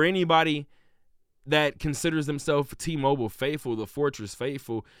for anybody that considers themselves T-Mobile faithful, the Fortress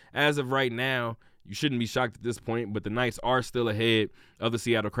faithful, as of right now, you shouldn't be shocked at this point, but the Knights are still ahead of the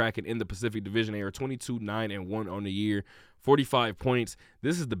Seattle Kraken in the Pacific Division. They are 22-9-1 on the year, 45 points.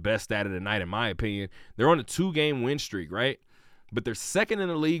 This is the best stat of the night, in my opinion. They're on a 2-game win streak, right? But they're second in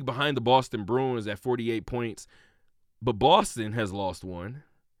the league behind the Boston Bruins at 48 points. But Boston has lost one.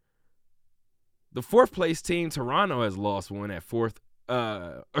 The fourth-place team, Toronto, has lost one at with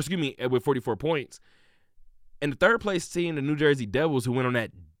 44 points. And the third-place team, the New Jersey Devils, who went on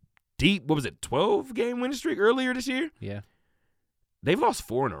that deep, 12-game win streak earlier this year? Yeah. They've lost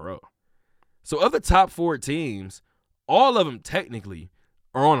 4 in a row. So of the top 4 teams, all of them technically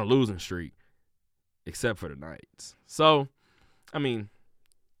are on a losing streak, except for the Knights. So, I mean,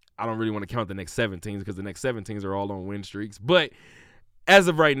 I don't really want to count the next 7 teams because the next 7 teams are all on win streaks. But as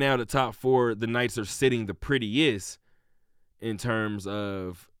of right now, the top 4, the Knights are sitting the prettiest in terms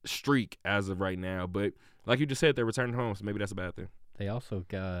of streak as of right now. But like you just said, they're returning home, so maybe that's a bad thing. They also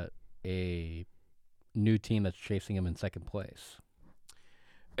got a new team that's chasing them in second place.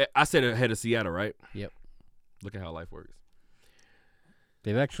 I said ahead of Seattle, right? Yep. Look at how life works.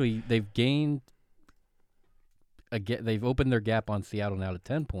 They've opened their gap on Seattle now to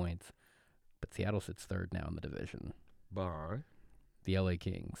 10 points, but Seattle sits third now in the division. Behind the LA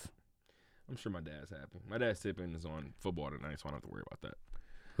Kings. I'm sure my dad's happy. My dad's tipping is on football tonight, so I don't have to worry about that.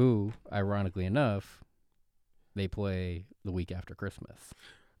 Who, ironically enough, they play the week after Christmas.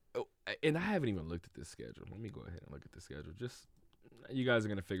 Oh, and I haven't even looked at this schedule. Let me go ahead and look at the schedule. Just, you guys are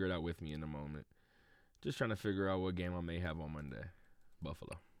going to figure it out with me in a moment. Just trying to figure out what game I may have on Monday.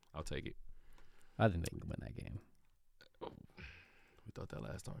 Buffalo. I'll take it. I think they can win that game. We thought that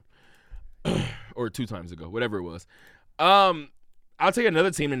last time. Or 2 times ago. Whatever it was. I'll take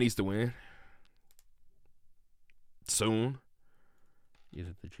another team that needs to win. Soon. Is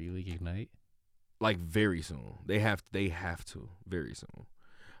it the G League Ignite? Like, very soon. They have to. Very soon.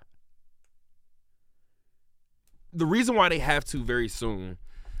 The reason why they have to very soon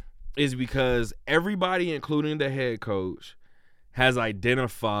is because everybody, including the head coach, has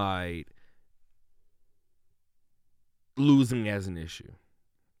identified losing as an issue.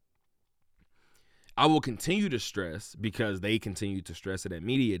 I will continue to stress, because they continue to stress it at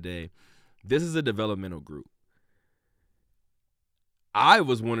Media Day, this is a developmental group. I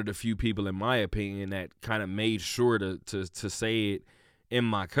was one of the few people, in my opinion, that kind of made sure to say it in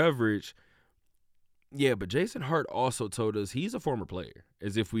my coverage. Yeah, but Jason Hart also told us he's a former player.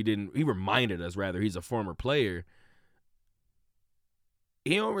 As if we didn't, he reminded us rather he's a former player.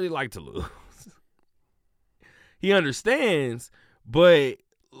 He don't really like to lose. He understands, but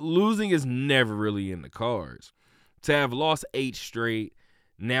losing is never really in the cards. To have lost 8 straight,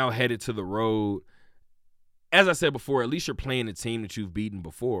 now headed to the road, as I said before, at least you're playing a team that you've beaten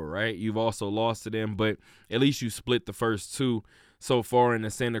before, right? You've also lost to them, but at least you split the first 2 so far in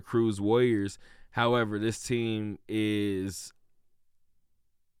the Santa Cruz Warriors. However, this team is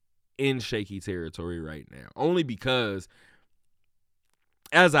in shaky territory right now. Only because,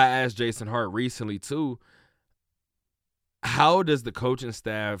 as I asked Jason Hart recently too, how does the coaching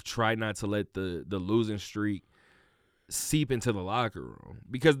staff try not to let the losing streak seep into the locker room?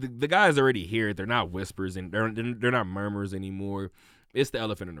 Because the guys already hear it. They're not whispers and they're not murmurs anymore. It's the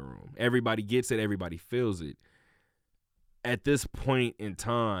elephant in the room. Everybody gets it. Everybody feels it. At this point in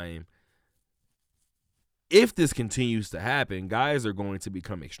time, if this continues to happen, guys are going to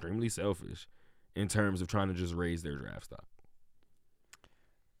become extremely selfish in terms of trying to just raise their draft stock.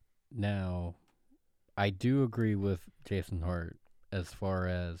 Now, I do agree with Jason Hart as far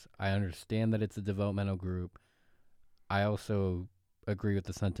as I understand that it's a developmental group. I also agree with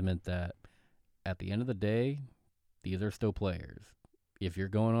the sentiment that at the end of the day, these are still players. If you're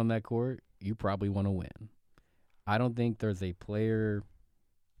going on that court, you probably want to win. I don't think there's a player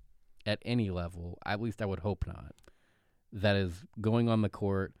at any level, at least I would hope not, that is going on the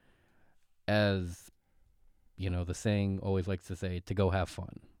court as, the saying always likes to say, to go have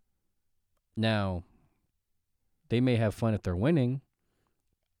fun. Now, they may have fun if they're winning.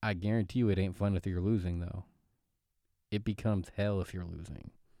 I guarantee you it ain't fun if you're losing, though. It becomes hell if you're losing.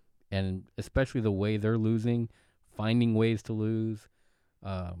 And especially the way they're losing, finding ways to lose,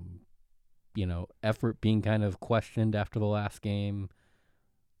 effort being kind of questioned after the last game.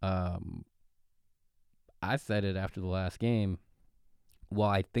 I said it after the last game.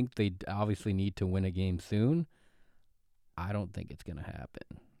 While I think they obviously need to win a game soon, I don't think it's going to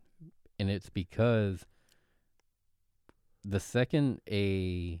happen. And it's because the second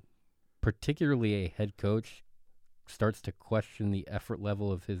particularly a head coach starts to question the effort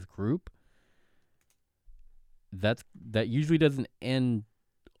level of his group, that usually doesn't end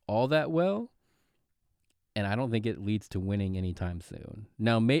all that well. And I don't think it leads to winning anytime soon.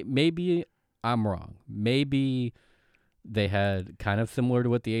 Now, maybe I'm wrong. Maybe they had kind of similar to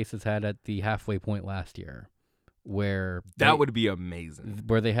what the Aces had at the halfway point last year, where that would be amazing.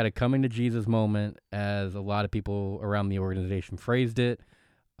 Where they had a coming to Jesus moment, as a lot of people around the organization phrased it.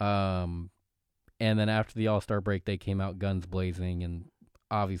 And then after the All-Star break, they came out guns blazing, and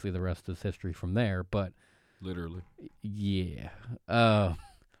obviously the rest is history from there. But literally, yeah.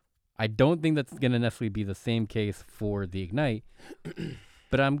 I don't think that's going to necessarily be the same case for the Ignite,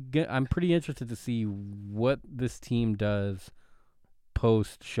 but I'm pretty interested to see what this team does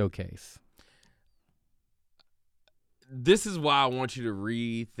post showcase. This is why I want you to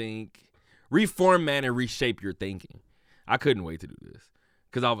reformat and reshape your thinking. I couldn't wait to do this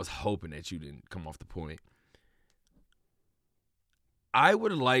because I was hoping that you didn't come off the point. I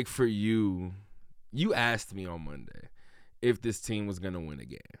would like for you asked me on Monday if this team was going to win a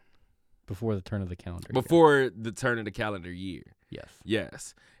game. Before the turn of the calendar. Before the turn of the calendar year. Yes.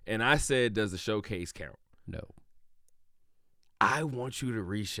 Yes. And I said, does the showcase count? No. I want you to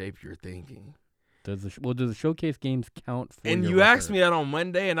reshape your thinking. Does the showcase games count for And your you record? asked me that on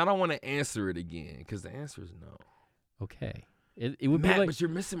Monday, and I don't want to answer it again because the answer is no. Okay. It would Matt, be like, but you're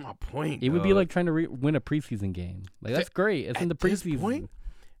missing my point. It would be like trying to win a preseason game. Like, that's great. It's in the preseason.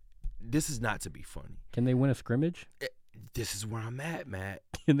 This is not to be funny. Can they win a scrimmage? This is where I'm at, Matt.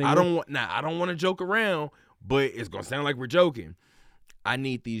 I don't want to joke around, but it's gonna sound like we're joking. I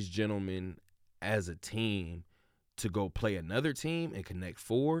need these gentlemen as a team to go play another team and connect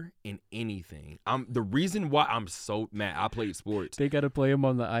 4 in anything. The reason why I'm so mad. I played sports. They got to play them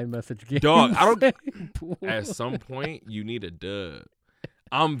on the iMessage game. Dog, I don't. At some point, you need a dub.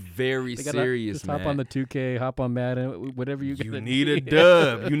 I'm very serious, just man. Hop on the 2K, hop on Madden, whatever you. You need a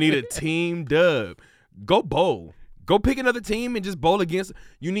dub. You need a team dub. Go bowl. Go pick another team and just bowl against.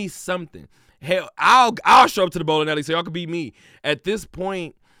 You need something. Hell, I'll show up to the bowling alley so y'all can beat me. At this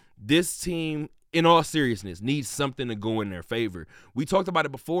point, this team, in all seriousness, needs something to go in their favor. We talked about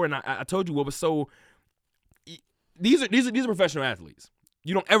it before, and I told you what was so. These are professional athletes.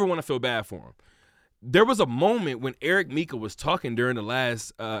 You don't ever want to feel bad for them. There was a moment when Eric Mika was talking during the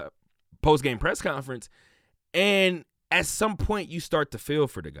last post-game press conference, and at some point you start to feel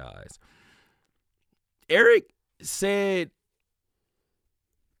for the guys. Eric said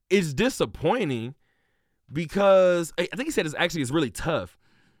it's disappointing because I think he said it's really tough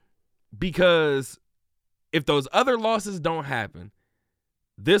because if those other losses don't happen,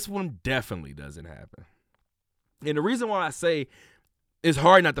 this one definitely doesn't happen. And the reason why I say it's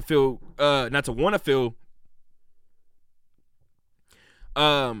hard not to want to feel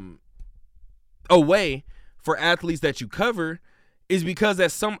away for athletes that you cover is because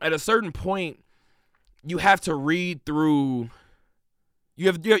at a certain point you have to read through. You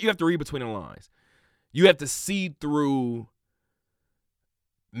have to read between the lines. You have to see through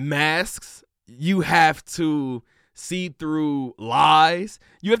masks. You have to see through lies.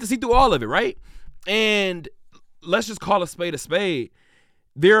 You have to see through all of it, right? And let's just call a spade a spade.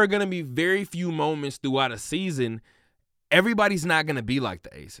 There are going to be very few moments throughout a season. Everybody's not going to be like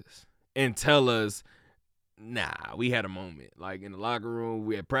the Aces and tell us, nah, we had a moment. Like in the locker room,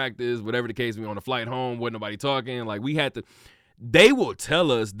 we had practice, whatever the case, we on the flight home, wasn't nobody talking. Like we had to. They will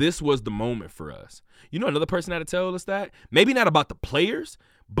tell us this was the moment for us. You know another person had to tell us that? Maybe not about the players,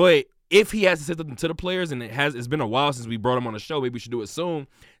 but if he has to say something to the players, and it's been a while since we brought him on the show, maybe we should do it soon.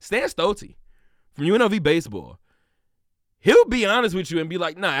 Stan Stolte from UNLV Baseball. He'll be honest with you and be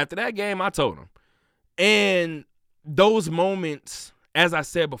like, nah, after that game, I told him. And those moments, as I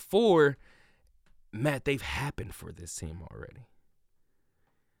said before, Matt, they've happened for this team already.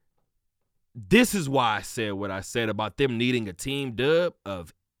 This is why I said what I said about them needing a team dub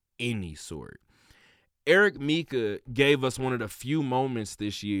of any sort. Eric Mika gave us one of the few moments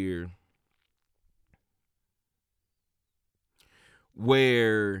this year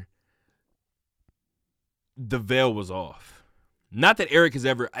where the veil was off. Not that Eric has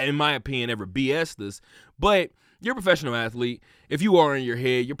ever, in my opinion, ever BS'd us, but you're a professional athlete. If you are in your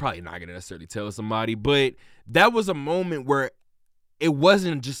head, you're probably not going to necessarily tell somebody, but that was a moment where it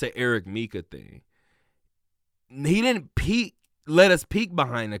wasn't just an Eric Mika thing. He didn't let us peek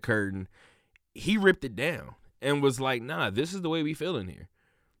behind the curtain. He ripped it down and was like, nah, this is the way we feeling here.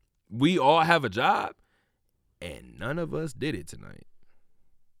 We all have a job, and none of us did it tonight.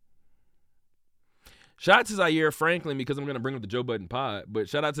 Shout out to Zaire Franklin, because I'm going to bring up the Joe Budden Pod, but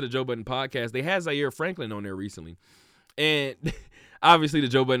shout out to the Joe Budden Podcast. They had Zaire Franklin on there recently. And obviously the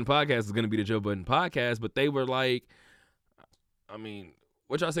Joe Budden Podcast is going to be the Joe Budden Podcast, but they were like, I mean,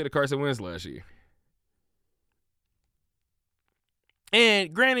 what y'all say to Carson Wentz last year?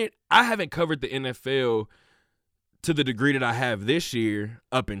 And granted, I haven't covered the NFL to the degree that I have this year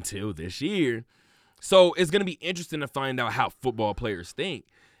up until this year. So it's going to be interesting to find out how football players think.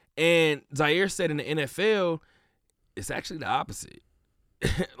 And Zaire said in the NFL, it's actually the opposite.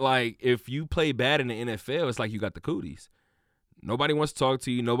 Like, if you play bad in the NFL, it's like you got the cooties. Nobody wants to talk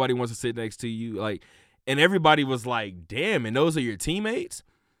to you. Nobody wants to sit next to you. Like, and everybody was like, damn, and those are your teammates?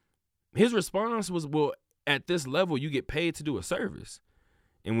 His response was, well, at this level, you get paid to do a service.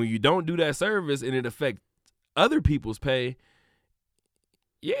 And when you don't do that service and it affects other people's pay,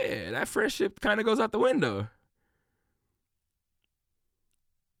 yeah, that friendship kind of goes out the window.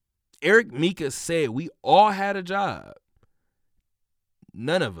 Eric Mika said we all had a job.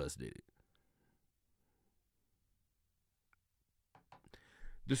 None of us did it.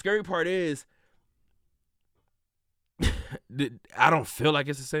 The scary part is, I don't feel like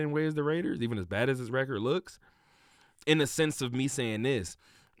it's the same way as the Raiders, even as bad as his record looks. In the sense of me saying this,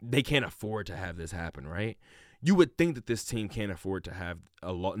 they can't afford to have this happen, right? You would think that this team can't afford to have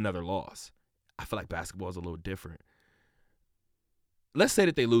another loss. I feel like basketball is a little different. Let's say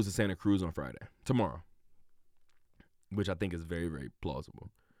that they lose to Santa Cruz on Friday, tomorrow, which I think is very, very plausible.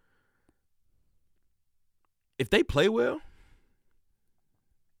 If they play well,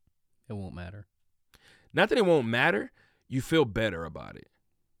 it won't matter. Not that it won't matter, you feel better about it.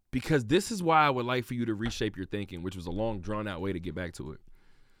 Because this is why I would like for you to reshape your thinking, which was a long, drawn-out way to get back to it.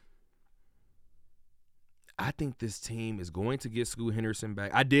 I think this team is going to get Scoot Henderson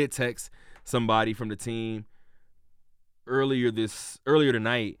back. I did text somebody from the team earlier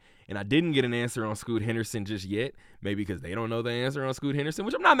tonight, and I didn't get an answer on Scoot Henderson just yet. Maybe because they don't know the answer on Scoot Henderson,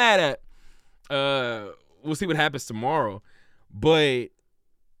 which I'm not mad at. We'll see what happens tomorrow. But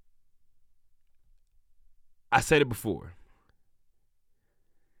I said it before.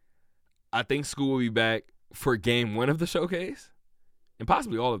 I think Scoot will be back for game 1 of the showcase and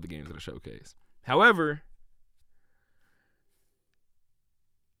possibly all of the games of the showcase. However,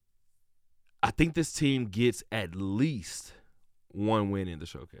 I think this team gets at least 1 win in the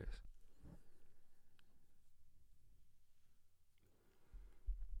showcase.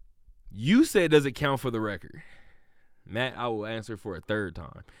 You said, does it count for the record? Matt, I will answer for a third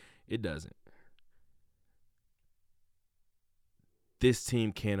time. It doesn't. This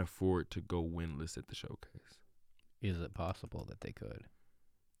team can't afford to go winless at the showcase. Is it possible that they could?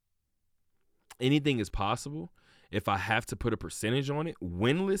 Anything is possible. if I have to put a percentage on it,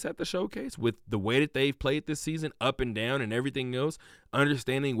 winless at the Showcase with the way that they've played this season, up and down and everything else,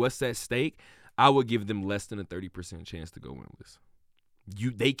 understanding what's at stake, I would give them less than a 30% chance to go winless.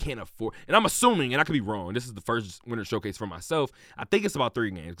 They can't afford, and I'm assuming, and I could be wrong, this is the first Winter Showcase for myself. I think it's about 3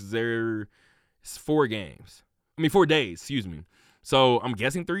 games because it's 4 games. 4 days, excuse me. So I'm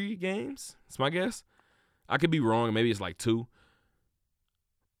guessing 3 games. That's my guess. I could be wrong. Maybe it's like 2.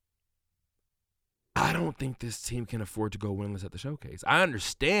 I don't think this team can afford to go winless at the Showcase. I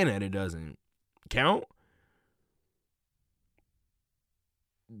understand that it doesn't count.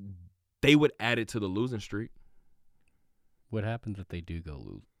 They would add it to the losing streak. What happens if they do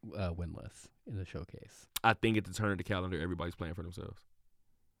go winless in the Showcase? I think at the turn of the calendar, everybody's playing for themselves.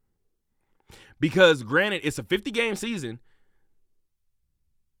 Because granted, it's a 50-game season.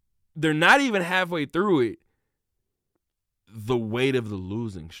 They're not even halfway through it. The weight of the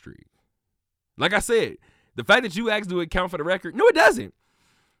losing streak. Like I said, the fact that you asked, do it count for the record? No, it doesn't.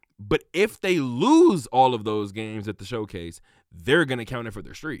 But if they lose all of those games at the Showcase, they're going to count it for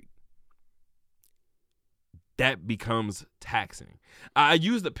their streak. That becomes taxing. I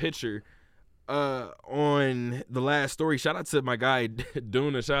used the picture on the last story. Shout out to my guy,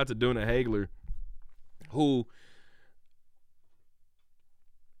 Duna. Shout out to Duna Hagler, who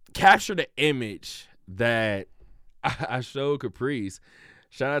captured an image that I showed Caprice.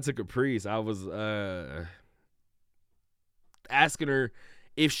 Shout out to Caprice. I was asking her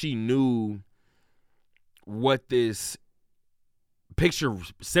if she knew what this picture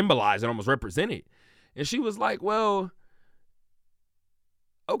symbolized and almost represented. And she was like, well,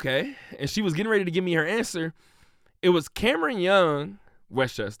 okay. And she was getting ready to give me her answer. It was Cameron Young,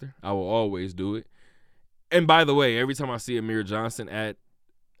 Westchester. I will always do it. And by the way, every time I see Amir Johnson at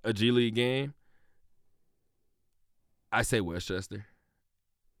a G League game, I say Westchester.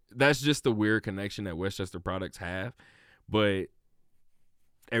 That's just the weird connection that Westchester products have. But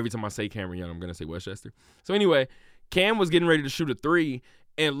every time I say Cameron Young, I'm going to say Westchester. So anyway, Cam was getting ready to shoot a 3.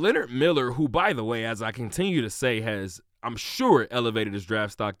 And Leonard Miller, who, by the way, as I continue to say, has, I'm sure, elevated his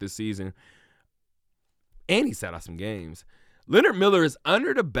draft stock this season. And he sat out some games. Leonard Miller is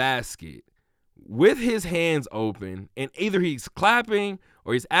under the basket with his hands open. And either he's clapping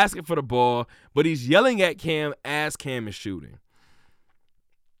or he's asking for the ball. But he's yelling at Cam as Cam is shooting.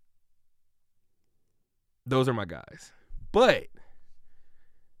 Those are my guys. But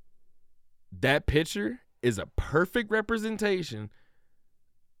that picture is a perfect representation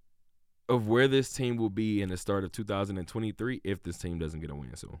of where this team will be in the start of 2023 if this team doesn't get a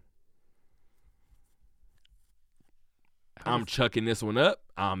win soon. I'm chucking this one up.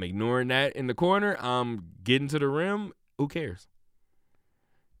 I'm ignoring that in the corner. I'm getting to the rim. Who cares?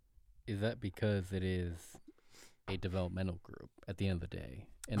 Is that because it is a developmental group at the end of the day?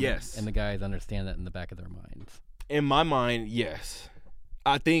 And yes. And the guys understand that in the back of their minds. In my mind, yes.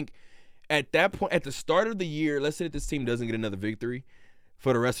 I think at that point, at the start of the year, let's say that this team doesn't get another victory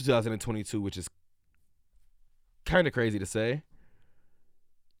for the rest of 2022, which is kind of crazy to say.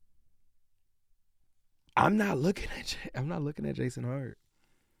 I'm not looking at Jason Hart.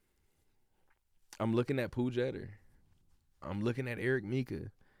 I'm looking at Pooh Jeter. I'm looking at Eric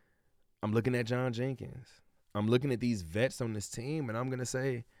Mika. I'm looking at John Jenkins. I'm looking at these vets on this team, and I'm going to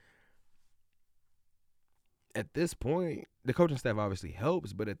say, at this point, the coaching staff obviously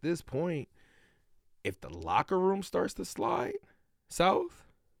helps, but at this point, if the locker room starts to slide south,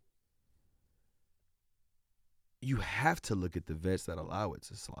 you have to look at the vets that allow it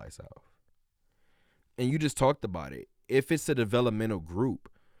to slide south. And you just talked about it. If it's a developmental group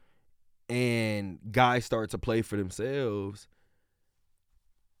and guys start to play for themselves,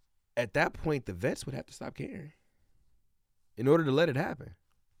 at that point, the vets would have to stop caring in order to let it happen.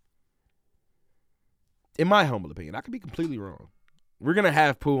 In my humble opinion, I could be completely wrong. We're going to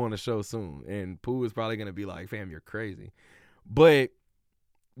have Pooh on the show soon, and Pooh is probably going to be like, fam, you're crazy. But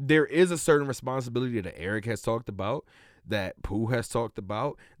there is a certain responsibility that Eric has talked about, that Pooh has talked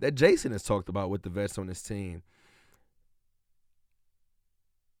about, that Jason has talked about with the vets on this team.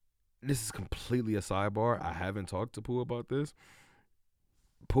 This is completely a sidebar. I haven't talked to Pooh about this.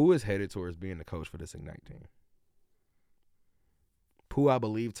 Pooh is headed towards being the coach for this Ignite team. Pooh, I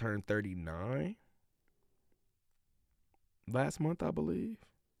believe, turned 39 last month, I believe.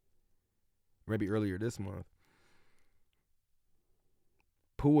 Maybe earlier this month.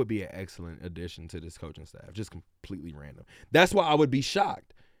 Pooh would be an excellent addition to this coaching staff. Just completely random. That's why I would be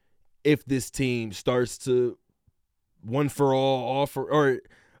shocked if this team starts to one for all offer, or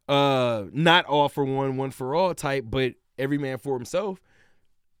not all for one for all type, but every man for himself.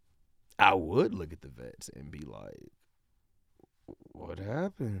 I would look at the vets and be like, what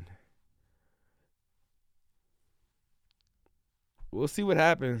happened? we'll see what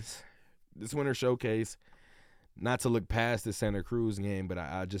happens. This Winter Showcase, not to look past the Santa Cruz game, but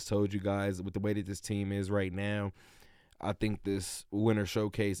I just told you guys with the way that this team is right now, I think this Winter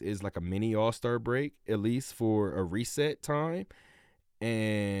Showcase is like a mini All-Star break, at least for a reset time.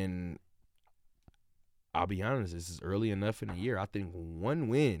 And I'll be honest, this is early enough in the year. I think one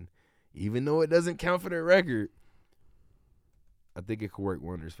win, even though it doesn't count for their record, I think it could work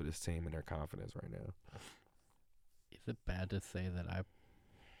wonders for this team and their confidence right now. Is it bad to say that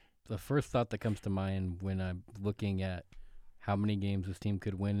the first thought that comes to mind when I'm looking at how many games this team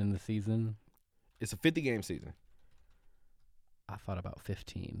could win in the season? It's a 50-game season. I thought about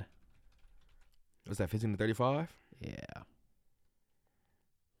 15. What's that, 15 to 35? Yeah.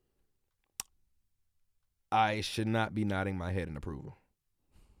 I should not be nodding my head in approval.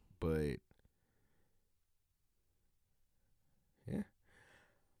 But, yeah.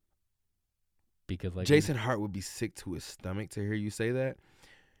 Because like Jason Hart would be sick to his stomach to hear you say that.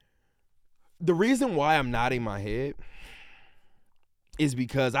 The reason why I'm nodding my head is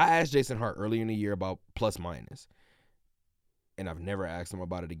because I asked Jason Hart earlier in the year about plus minus. And I've never asked him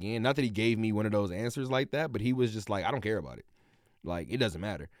about it again. Not that he gave me one of those answers like that, but he was just like, I don't care about it. Like, it doesn't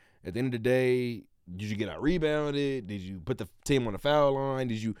matter. At the end of the day, did you get out rebounded? Did you put the team on the foul line?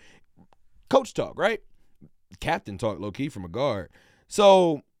 Did you coach talk, right? Captain talk, low-key, from a guard.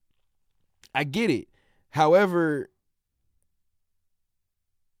 So, I get it. However,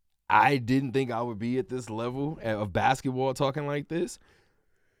 I didn't think I would be at this level of basketball talking like this.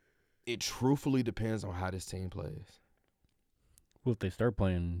 It truthfully depends on how this team plays. Well, if they start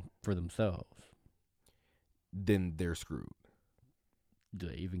playing for themselves, then they're screwed. do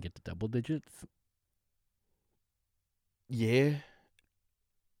they even get to double digits? Yeah.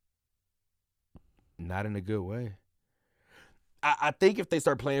 Not in a good way. I think if they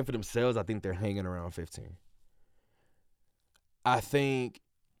start playing for themselves, I think they're hanging around 15. I think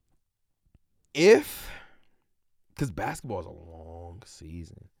because basketball is a long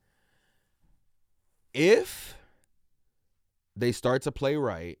season, if they start to play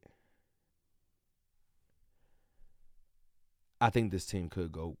right, I think this team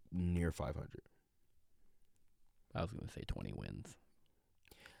could go near 500. I was going to say 20 wins.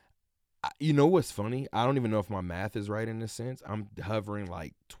 You know what's funny? I don't even know if my math is right in this sense. I'm hovering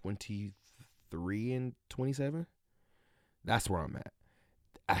like 23 and 27. That's where I'm at.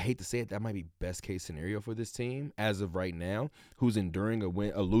 I hate to say it, that might be best case scenario for this team as of right now, who's enduring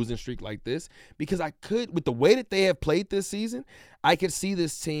a losing streak like this. Because I could, with the way that they have played this season, I could see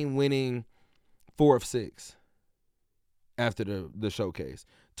this team winning 4 of 6 after the showcase,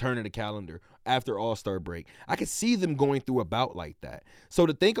 turning the calendar, after All-Star break. I could see them going through a bout like that. So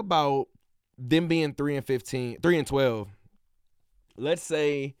to think about them being 3 and 12, let's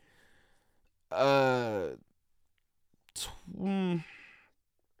say let's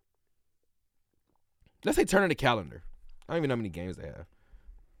say turning the calendar. I don't even know how many games they have.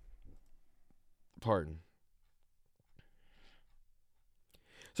 Pardon.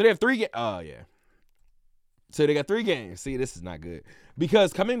 So they have 3 games. Oh, yeah. So they got 3 games. See, this is not good.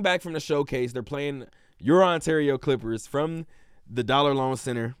 Because coming back from the showcase, they're playing your Ontario Clippers from the Dollar Loan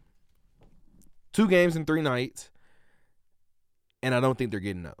Center. 2 games in 3 nights. And I don't think they're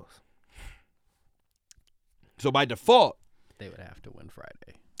getting those. So by default, They would have to win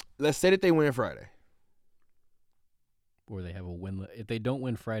Friday. let's say that they win Friday. Or they have a winless. If they don't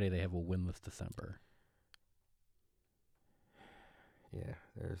win Friday, they have a winless December. Yeah,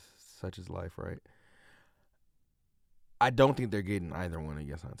 there's such is life, right? I don't think they're getting either one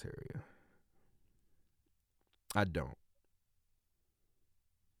against Ontario. I don't.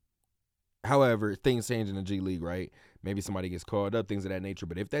 However, things change in the G League, right? Maybe somebody gets called up, things of that nature.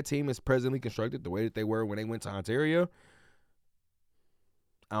 But if that team is presently constructed the way that they were when they went to Ontario,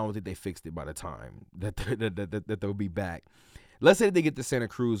 I don't think they fixed it by the time that they'll be back. Let's say they get the Santa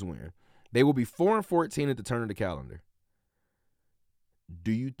Cruz win. They will be 4-14 at the turn of the calendar.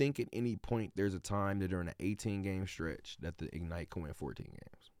 Do you think at any point there's a time that during an 18-game stretch that the Ignite can win 14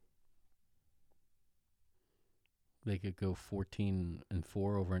 games? They could go 14-4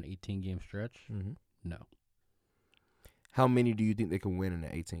 over an 18-game stretch? Mm-hmm. No. How many do you think they can win in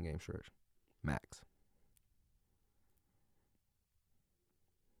an 18-game stretch? Max.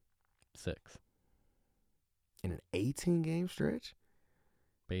 6. In an 18-game stretch?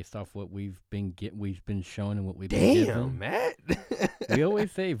 Based off what we've been shown and what we've been given. Damn, Matt. We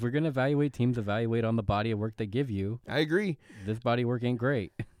always say if we're going to evaluate teams, evaluate on the body of work they give you. I agree. This body of work ain't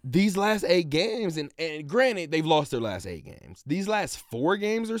great. These last 8 games, and granted, they've lost their last 8 games. These last 4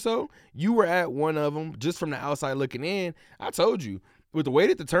 games or so, you were at one of them just from the outside looking in. I told you, with the way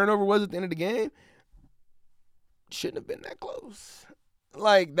that the turnover was at the end of the game, shouldn't have been that close.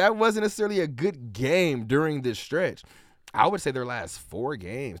 Like, that wasn't necessarily a good game during this stretch. I would say their last 4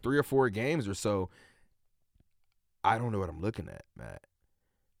 games, 3 or 4 games or so, I don't know what I'm looking at, Matt.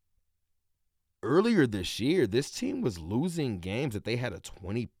 Earlier this year, this team was losing games that they had a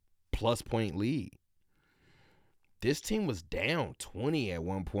 20-plus point lead. This team was down 20 at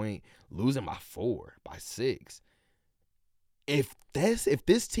one point, losing by 4, by 6. If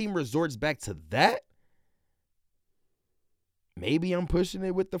this team resorts back to that, maybe I'm pushing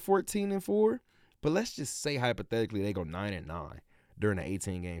it with the 14-4. But let's just say hypothetically they go 9-9 during an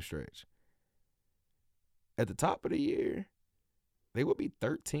 18-game stretch. At the top of the year, they would be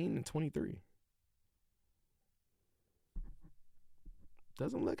 13-23.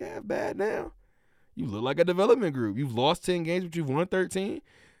 Doesn't look half bad now. You look like a development group. You've lost 10 games, but you've won 13.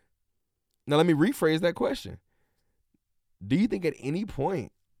 Now let me rephrase that question. Do you think at any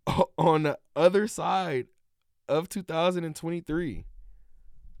point on the other side of 2023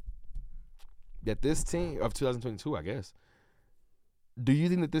 that this team, of 2022, I guess, do you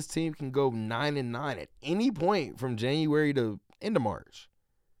think that this team can go 9-9 at any point from January to end of March?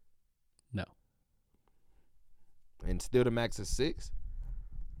 No. And still the max is 6?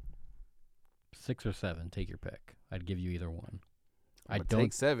 6 or 7, take your pick. I'd give you either one. I don't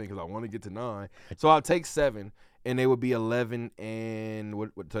take 7 because I want to get to 9. So I'll take 7, and they would be 11 and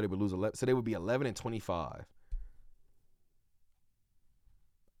so they would lose 11. So they would be 11-25.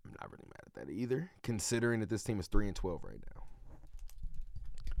 I'm not really mad at that either, considering that this team is 3-12 right now.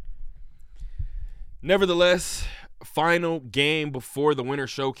 Nevertheless, final game before the Winter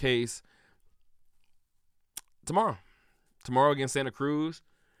Showcase tomorrow. Tomorrow against Santa Cruz,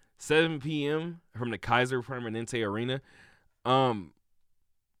 7 p.m. from the Kaiser Permanente Arena.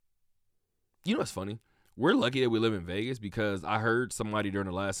 You know what's funny? We're lucky that we live in Vegas because I heard somebody during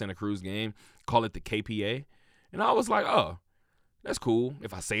the last Santa Cruz game call it the KPA. And I was like, oh, that's cool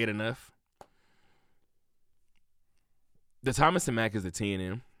if I say it enough. The Thomas and Mack is the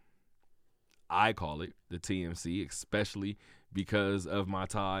T&M. I call it the TMC, especially because of my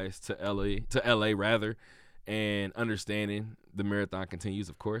ties to LA rather, and understanding the marathon continues,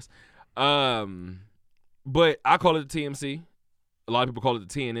 of course. But I call it the TMC. A lot of people call it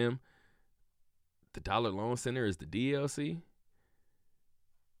the T&M. The Dollar Loan Center is the DLC.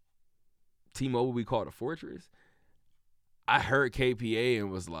 T-Mobile, we call it a Fortress. I heard KPA and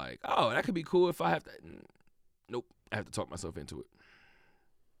was like, oh, that could be cool if I have to. Nope, I have to talk myself into it.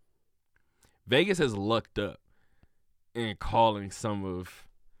 Vegas has lucked up in calling some of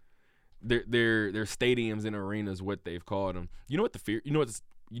their stadiums and arenas what they've called them. You know what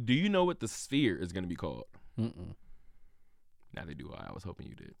do you know what the Sphere is going to be called? Mm-mm. Now they do. I was hoping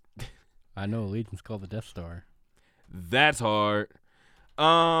you did. I know Allegiant's called the Death Star. That's hard.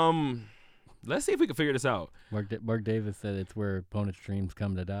 Let's see if we can figure this out. Mark Davis said it's where opponents' dreams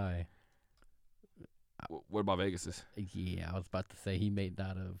come to die. What about Vegas's? Yeah, I was about to say he may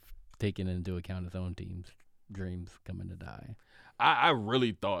not have taken into account his own team's dreams coming to die. I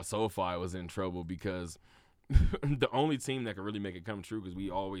really thought SoFi was in trouble because the only team that could really make it come true, because we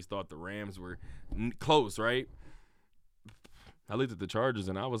always thought the Rams were close, right? I looked at the Chargers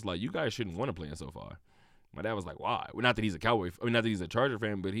and I was like, you guys shouldn't want to play in SoFi. My dad was like, why? Well, not that he's a not that he's a Charger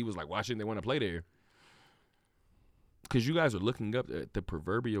fan, but he was like, why shouldn't they want to play there? Because you guys are looking up at the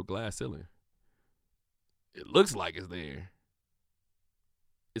proverbial glass ceiling. It looks like it's there.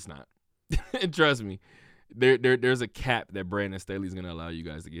 It's not. Trust me. There's a cap that Brandon Staley's going to allow you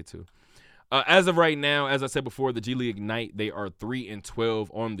guys to get to. As of right now, as I said before, the G League Ignite, they are 3-12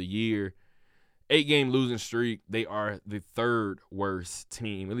 on the year. 8-game losing streak. They are the 3rd worst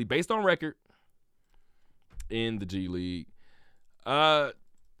team, really based on record, in the G League.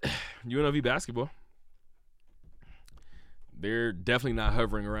 UNLV basketball. They're definitely not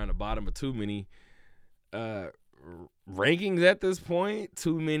hovering around the bottom of too many rankings at this point,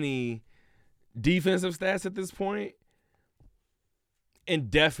 too many defensive stats at this point, and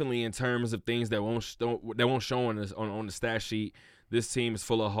definitely in terms of things that won't show on the stat sheet. This team is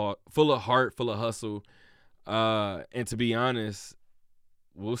full of heart, full of hustle, and to be honest,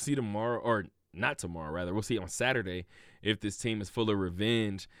 we'll see tomorrow, or not tomorrow, rather, we'll see on Saturday if this team is full of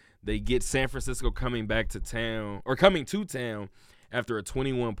revenge. They get San Francisco coming to town after a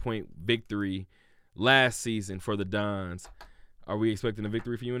 21-point victory last season for the Dons. Are we expecting a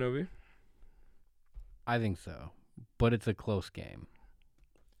victory for UNLV? I think so, but it's a close game.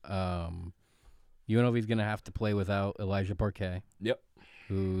 UNLV is going to have to play without Elijah Parquet. Yep.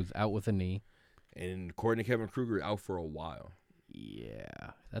 Who's out with a knee. And according to Kevin Kruger, out for a while.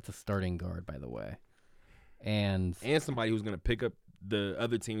 Yeah, that's a starting guard, by the way. And somebody who's going to pick up the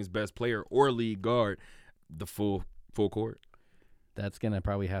other team's best player or lead guard. the full court. That's going to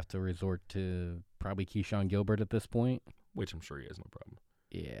probably have to resort to probably Keyshawn Gilbert at this point. Which I'm sure he has no problem.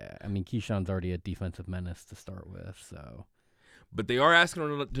 Yeah, I mean, Keyshawn's already a defensive menace to start with, so. But they are asking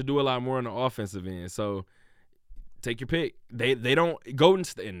him to do a lot more on the offensive end, so take your pick. They don't – Golden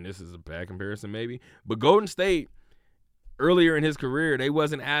State – and this is a bad comparison maybe, but Golden State, earlier in his career, they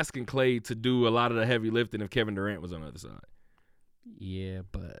wasn't asking Clay to do a lot of the heavy lifting if Kevin Durant was on the other side. Yeah,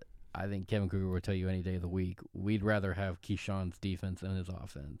 but I think Kevin Kruger will tell you any day of the week, we'd rather have Keyshawn's defense than his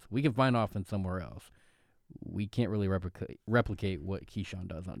offense. We can find offense somewhere else. We can't really replicate what Keyshawn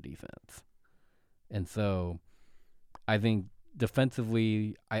does on defense. And so I think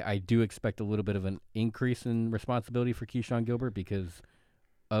defensively, I do expect a little bit of an increase in responsibility for Keyshawn Gilbert because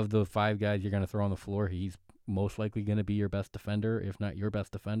of the 5 guys you're going to throw on the floor, he's most likely going to be your best defender, if not your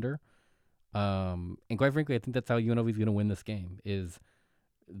best defender. And quite frankly, I think that's how UNLV is going to win this game, is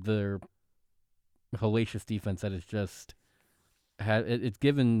their hellacious defense that is just it's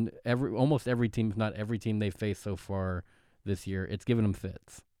given almost every team, if not every team they've faced so far this year, it's given them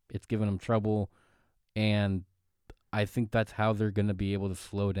fits. It's given them trouble, and I think that's how they're going to be able to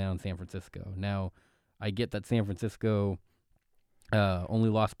slow down San Francisco. Now, I get that San Francisco only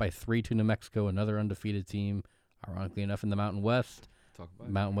lost by 3 to New Mexico, another undefeated team, ironically enough, in the Mountain West.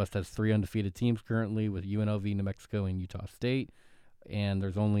 Mountain West has 3 undefeated teams currently with UNLV, New Mexico, and Utah State, and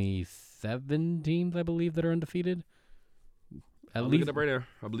there's only 7 teams, I believe, that are undefeated. I'll look it up right now.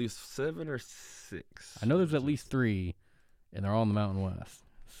 I believe 7 or 6. I know there's at least 3, and they're all in the Mountain West.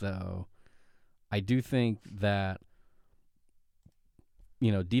 So I do think that,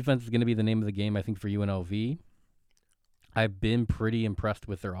 defense is going to be the name of the game, I think, for UNLV. I've been pretty impressed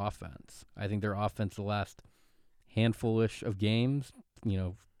with their offense. I think their offense the last handful-ish of games,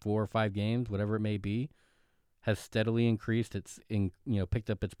 4 or 5 games, whatever it may be, has steadily increased. It's picked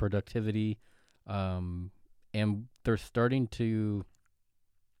up its productivity, and they're starting to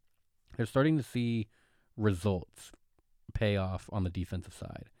see results pay off on the defensive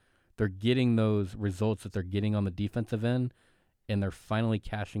side. They're getting those results that they're getting on the defensive end, and they're finally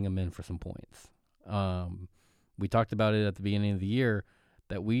cashing them in for some points. We talked about it at the beginning of the year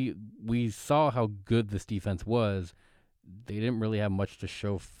that we saw how good this defense was. They didn't really have much to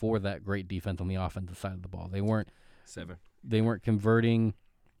show for that great defense on the offensive side of the ball. They weren't 7. They weren't converting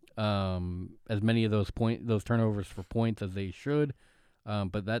as many of those turnovers for points as they should,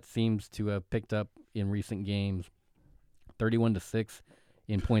 but that seems to have picked up in recent games. 31-6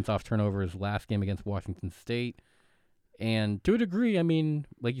 in points off turnovers last game against Washington State. And to a degree, I mean,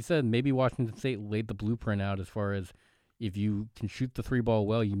 like you said, maybe Washington State laid the blueprint out as far as if you can shoot the 3-ball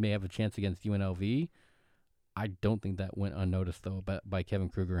well, you may have a chance against UNLV. I don't think that went unnoticed, though, by Kevin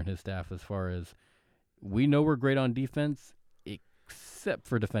Kruger and his staff, as far as we know we're great on defense, except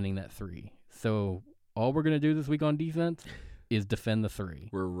for defending that 3. So all we're going to do this week on defense is defend the 3.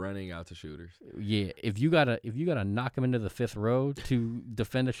 We're running out to shooters. Yeah, if you gotta knock them into the 5th row to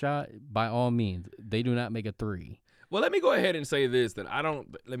defend a shot, by all means, they do not make a 3. Well, let me go ahead and say this, that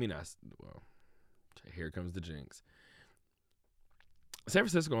here comes the jinx. San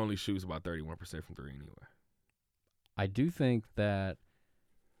Francisco only shoots about 31% from 3 anyway. I do think that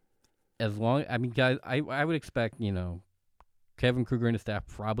guys, I would expect, Kevin Kruger and his staff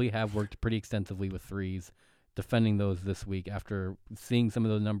probably have worked pretty extensively with 3s, defending those this week after seeing some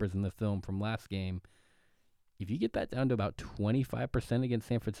of those numbers in the film from last game. If you get that down to about 25% against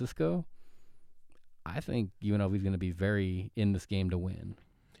San Francisco, I think UNLV is going to be very in this game to win.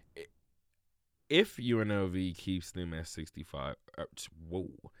 If UNLV keeps them at 65,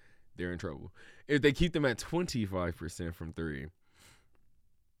 they're in trouble. If they keep them at 25% from 3,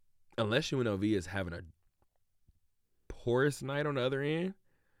 unless UNLV is having a porous night on the other end,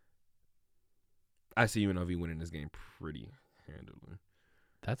 I see UNLV winning this game pretty handily.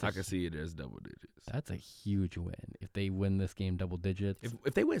 I can see it as double digits. That's a huge win. If they win this game double digits.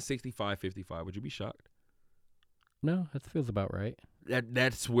 If they win 65-55, would you be shocked? No, that feels about right.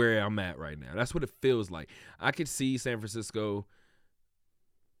 That's where I'm at right now. That's what it feels like. I could see San Francisco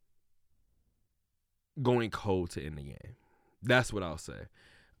going cold to end the game. That's what I'll say.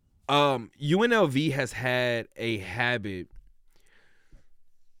 UNLV has had a habit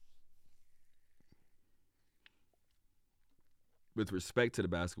with respect to the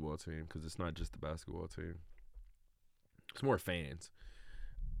basketball team, because it's not just the basketball team. It's more fans.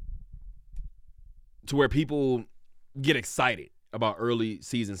 To where people get excited about early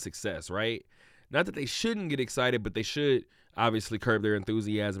season success, right? Not that they shouldn't get excited, but they should obviously curb their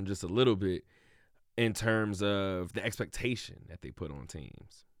enthusiasm just a little bit in terms of the expectation that they put on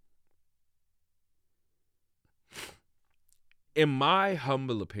teams. In my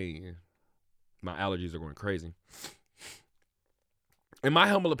humble opinion, My allergies are going crazy. In my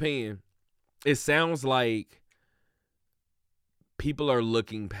humble opinion, it sounds like people are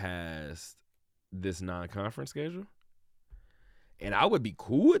looking past this non-conference schedule. And I would be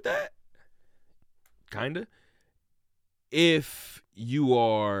cool with that. Kind of. If you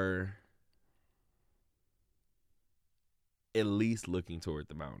are at least looking toward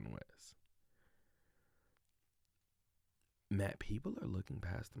the Mountain West. Matt, people are looking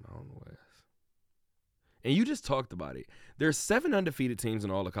past the Mountain West. And you just talked about it. There's 7 undefeated teams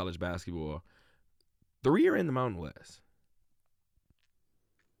in all of college basketball. 3 are in the Mountain West.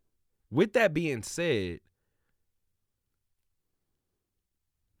 With that being said,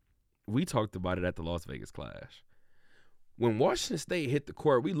 we talked about it at the Las Vegas Clash. When Washington State hit the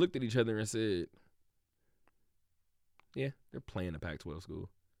court, we looked at each other and said, yeah, they're playing a Pac-12 school.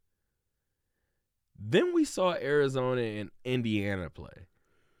 Then we saw Arizona and Indiana play.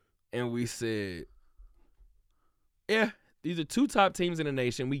 And we said, yeah, these are 2 top teams in the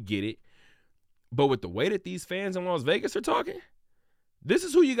nation. We get it. But with the way that these fans in Las Vegas are talking, this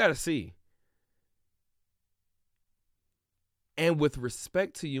is who you got to see. And with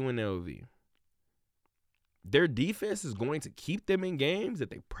respect to UNLV, their defense is going to keep them in games that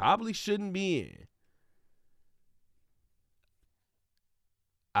they probably shouldn't be in.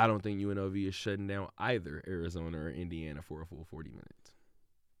 I don't think UNLV is shutting down either Arizona or Indiana for a full 40 minutes.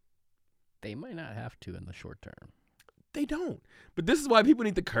 They might not have to in the short term. They don't. But this is why people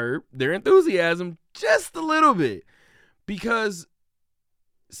need to curb their enthusiasm just a little bit. Because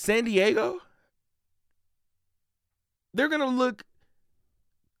San Diego, they're going to look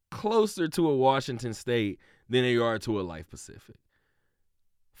closer to a Washington State than they are to a Life Pacific.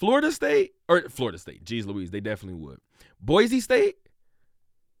 Florida State, geez Louise, they definitely would. Boise State,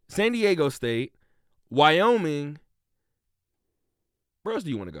 San Diego State, Wyoming, where else do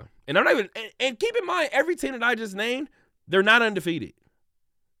you want to go? And I'm not even, and keep in mind, every team that I just named, they're not undefeated.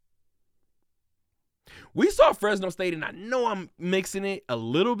 We saw Fresno State, and I know I'm mixing it a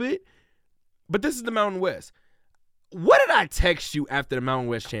little bit, but this is the Mountain West. What did I text you after the Mountain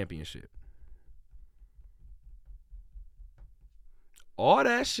West Championship? All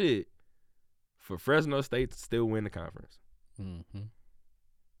that shit for Fresno State to still win the conference. Mm-hmm.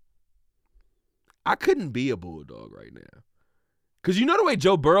 I couldn't be a Bulldog right now. Cause you know the way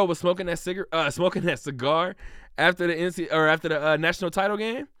Joe Burrow was smoking that cigar after the national title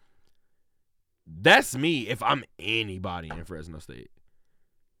game. That's me if I'm anybody in Fresno State.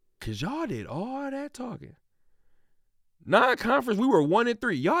 Cause y'all did all that talking. Non-conference, we were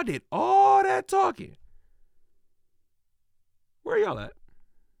 1-3. Y'all did all that talking. Where y'all at?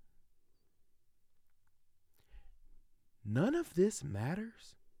 None of this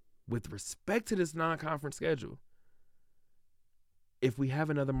matters with respect to this non-conference schedule if we have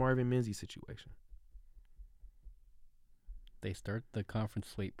another Marvin Menzies situation. They start the conference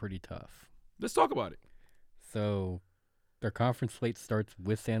slate pretty tough. Let's talk about it. So their conference slate starts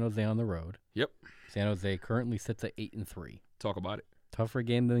with San Jose on the road. Yep. San Jose currently sits at 8-3. Talk about it. Tougher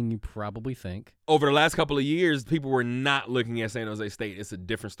game than you probably think. Over the last couple of years, people were not looking at San Jose State. It's a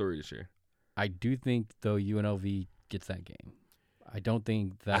different story this year. I do think, though, UNLV gets that game. I don't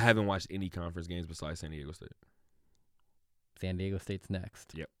think that. I haven't watched any conference games besides San Diego State. San Diego State's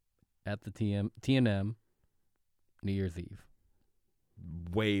next. Yep. At the TNM, New Year's Eve.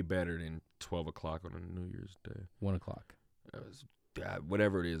 Way better than 12 o'clock on a New Year's Day. 1 o'clock. It was,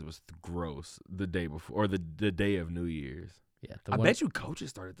 whatever it was gross the day before, or the day of New Year's. Yeah, I bet you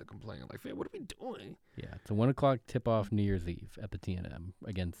coaches started to complain. Like, man, what are we doing? Yeah, it's a 1 o'clock tip-off New Year's Eve at the TNM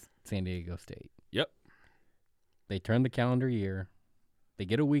against San Diego State. Yep. They turn the calendar year. They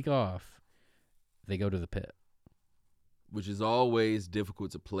get a week off. They go to the Pit. Which is always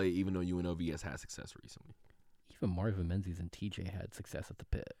difficult to play, even though UNLV has had success recently. Even Marvin Menzies and TJ had success at the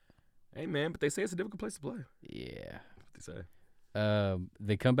Pit. Hey, man, but they say it's a difficult place to play. Yeah. That's what they say.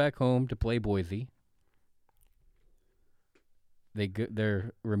 They come back home to play Boise.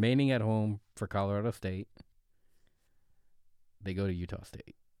 They're remaining at home for Colorado State. They go to Utah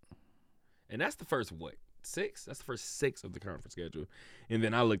State. And that's the first, 6? That's the first 6 of the conference schedule. And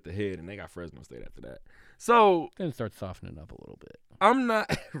then I looked ahead, and they got Fresno State after that. So Gonna start softening up a little bit. I'm not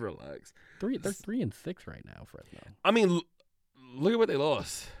relaxed. They're 3-6 right now, Fresno. I mean, look at what they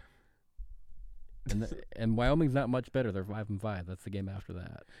lost. And Wyoming's not much better. They're 5-5. That's the game after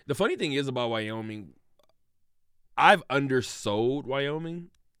that. The funny thing is about Wyoming, I've undersold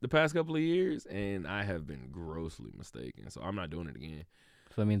Wyoming the past couple of years, and I have been grossly mistaken. So I'm not doing it again.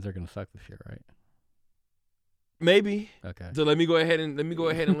 So that means they're gonna suck this year, right? Maybe. Okay. So let me go ahead and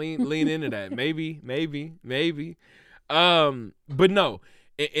lean into that. Maybe. But no,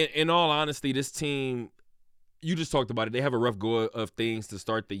 in all honesty, this team, you just talked about it. They have a rough go of things to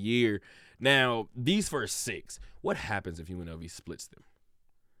start the year. Now, these first 6, what happens if UNLV splits them?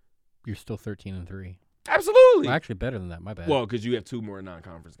 You're still 13-3. Absolutely. Well, actually, better than that. My bad. Well, because you have 2 more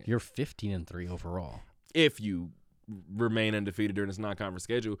non-conference games. You're 15-3 overall. If you remain undefeated during this non-conference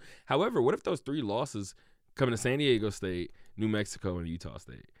schedule. However, what if those 3 losses come to San Diego State, New Mexico, and Utah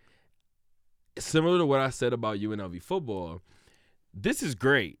State? Similar to what I said about UNLV football, this is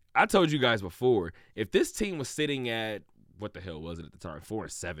great. I told you guys before, if this team was sitting at, what the hell was it at the time,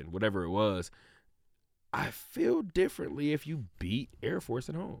 4-7, whatever it was, I feel differently if you beat Air Force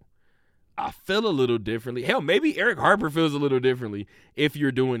at home. I feel a little differently. Hell, maybe Eric Harper feels a little differently if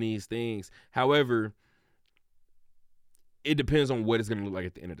you're doing these things. However, it depends on what it's going to look like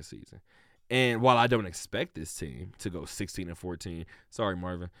at the end of the season. And while I don't expect this team to go 16-14, sorry,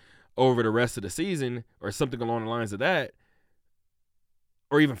 Marvin, over the rest of the season or something along the lines of that,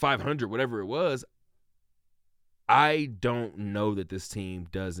 or even 500, whatever it was, I don't know that this team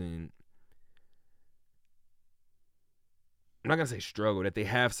doesn't, I'm not going to say struggle, that they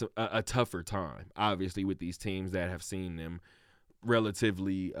have a tougher time, obviously, with these teams that have seen them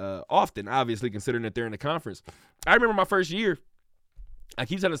relatively often, obviously, considering that they're in the conference. I remember my first year. I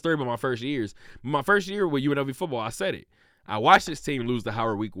keep telling the story about my first years. My first year with UNLV football, I said it. I watched this team lose to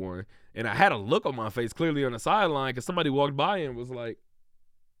Howard week 1, and I had a look on my face clearly on the sideline because somebody walked by and was like,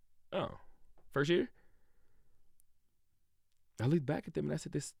 oh, first year? I looked back at them and I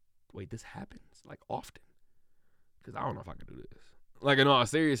said, this happens, like, often. Because I don't know if I can do this. Like, in all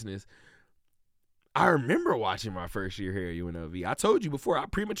seriousness, I remember watching my first year here at UNLV. I told you before, I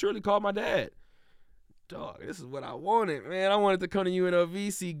prematurely called my dad. Dog, this is what I wanted, man. I wanted to come to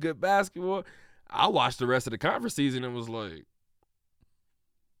UNLV, see good basketball. I watched the rest of the conference season and was like,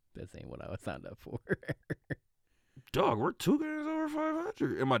 this ain't what I was signed up for. dog, we're 2 games over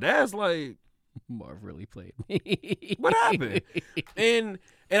 500. And my dad's like, Marv really played me. what happened? And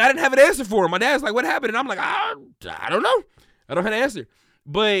I didn't have an answer for him. My dad's like, what happened? And I'm like, I don't know. I don't have an answer.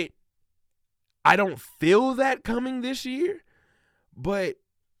 But I don't feel that coming this year. But,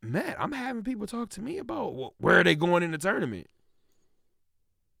 Matt, I'm having people talk to me about where are they going in the tournament.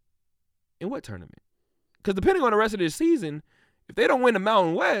 In what tournament? Because depending on the rest of this season, if they don't win the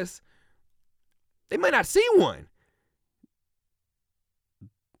Mountain West, they might not see one.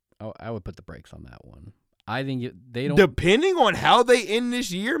 I would put the brakes on that one. I think they don't. Depending on how they end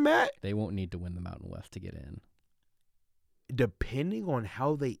this year, Matt. They won't need to win the Mountain West to get in. Depending on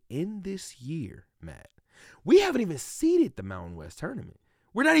how they end this year, Matt. We haven't even seeded the Mountain West tournament.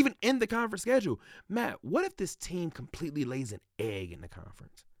 We're not even in the conference schedule. Matt, what if this team completely lays an egg in the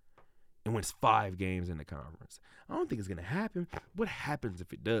conference and wins 5 games in the conference? I don't think it's going to happen. What happens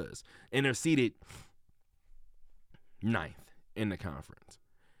if it does? And they're seeded 9th in the conference.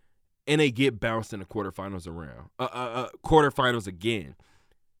 And they get bounced in the quarterfinals quarterfinals again.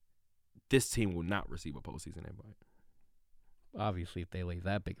 This team will not receive a postseason invite. Obviously, if they lay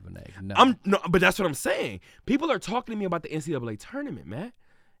that big of an egg, no. But that's what I'm saying. People are talking to me about the NCAA tournament, Matt.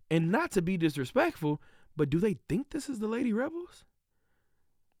 And not to be disrespectful, but do they think this is the Lady Rebels?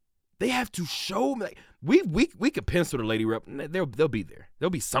 They have to show me. Like, we could pencil the Lady Rebels. They'll be there.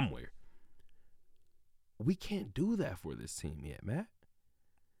 They'll be somewhere. We can't do that for this team yet, Matt.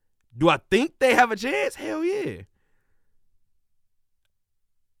 Do I think they have a chance? Hell yeah.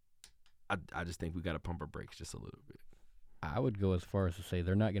 I just think we got to pump our brakes just a little bit. I would go as far as to say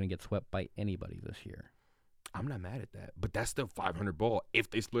they're not going to get swept by anybody this year. I'm not mad at that, but that's still 500 ball if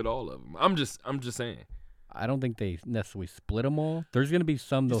they split all of them. I'm just saying. I don't think they necessarily split them all. There's going to be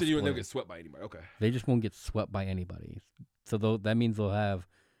some they'll split. You said they'll get swept by anybody. Okay. They just won't get swept by anybody. So that means they'll have.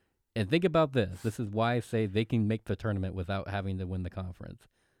 And think about this. This is why I say they can make the tournament without having to win the conference.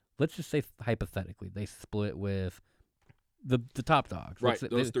 Let's just say hypothetically they split with the top dogs. Right,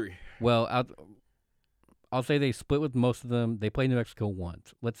 those 3. Well, I'll say they split with most of them. They play New Mexico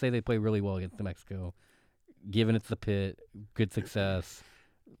once. Let's say they play really well against New Mexico. Given it's the pit, good success,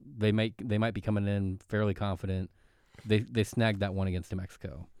 they might be coming in fairly confident. They snagged that one against New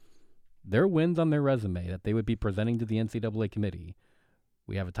Mexico. Their wins on their resume that they would be presenting to the NCAA committee.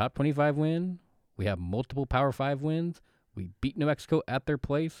 We have a top 25 win. We have multiple Power 5 wins. We beat New Mexico at their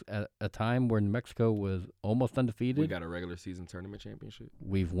place at a time where New Mexico was almost undefeated. We got a regular season tournament championship.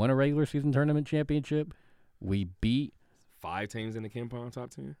 We've won a regular season tournament championship. We beat 5 teams in the KenPom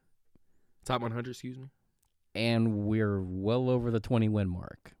top 10. Top 100, excuse me. And we're well over the 20-win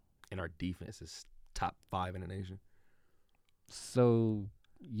mark. And our defense is top 5 in the nation. So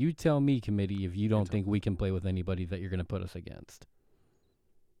you tell me, committee, if you don't think we can play with anybody that you're going to put us against.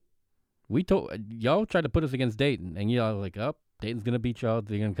 Y'all tried to put us against Dayton, and y'all like, Dayton's going to beat y'all.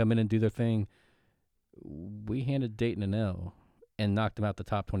 They're going to come in and do their thing. We handed Dayton an L and knocked them out the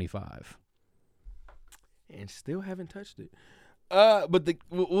top 25. And still haven't touched it. But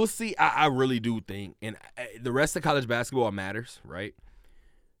we'll see. I really do think, and the rest of college basketball matters, right?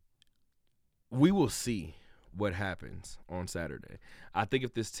 We will see what happens on Saturday. I think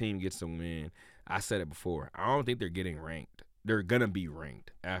if this team gets a win, I said it before, I don't think they're getting ranked. They're going to be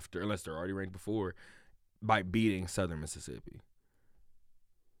ranked after, unless they're already ranked before, by beating Southern Mississippi.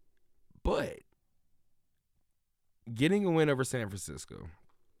 But getting a win over San Francisco,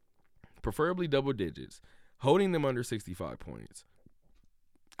 preferably double digits, holding them under 65 points,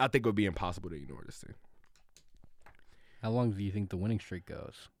 I think it would be impossible to ignore this team. How long do you think the winning streak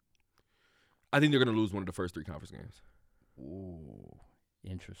goes? I think they're going to lose one of the first 3 conference games. Ooh,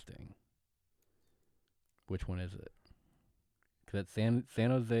 interesting. Which one is it? Because it's San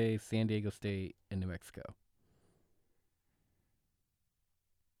Jose, San Diego State, and New Mexico.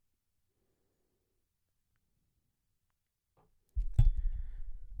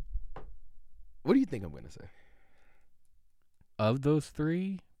 What do you think I'm going to say? Of those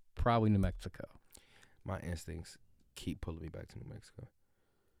 3, probably New Mexico. My instincts keep pulling me back to New Mexico.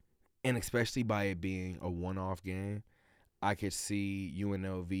 And especially by it being a one-off game, I could see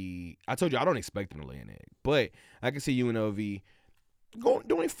UNLV. I told you I don't expect them to lay an egg, but I could see UNLV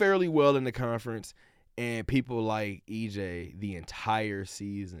doing fairly well in the conference, and people like EJ the entire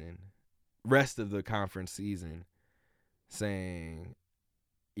season, rest of the conference season, saying,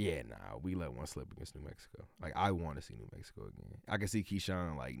 yeah, nah, we let one slip against New Mexico. Like, I want to see New Mexico again. I can see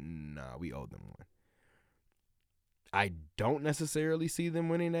Keyshawn like, nah, we owe them one. I don't necessarily see them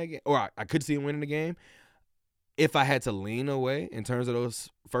winning that game. Or I could see them winning the game. If I had to lean away in terms of those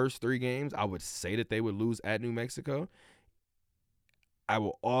first 3 games, I would say that they would lose at New Mexico. I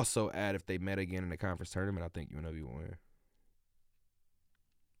will also add, if they met again in the conference tournament, I think UNLV will win.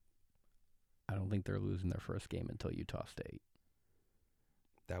 I don't think they're losing their first game until Utah State.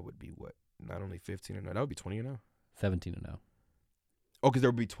 That would be what? Not only 15-0. That would be 20-0. 17-0. Oh, because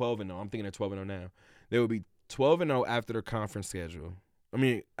there would be 12-0. I'm thinking they're 12-0 now. There would be 12-0 after the conference schedule. I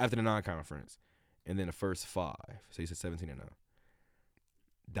mean, after the non-conference. And then the first 5. So you said 17-0.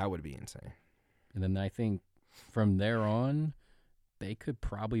 That would be insane. And then I think from there on, they could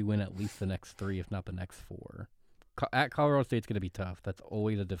probably win at least the next 3, if not the next 4. At Colorado State's going to be tough. That's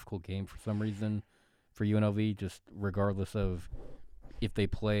always a difficult game for some reason for UNLV, just regardless of if they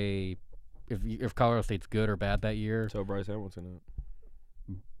play, if Colorado State's good or bad that year. Tell Bryce Hamilton that.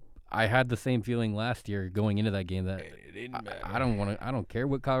 I had the same feeling last year going into that game that It didn't matter. I don't care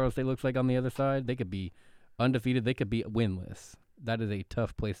what Colorado State looks like on the other side. They could be undefeated. They could be winless. That is a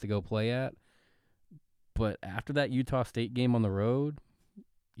tough place to go play at. But after that Utah State game on the road,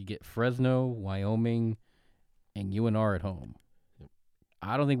 you get Fresno, Wyoming, and UNR at home.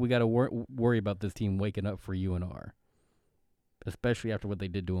 I don't think we got to worry about this team waking up for UNR, especially after what they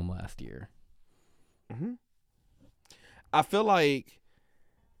did to them last year. Mm-hmm. I feel like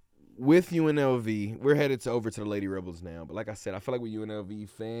with UNLV, we're headed over to the Lady Rebels now. But like I said, I feel like with UNLV,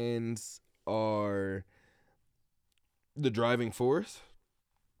 fans are the driving force.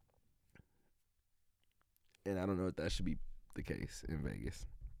 And I don't know if that should be the case in Vegas.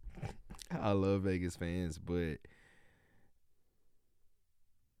 I love Vegas fans, but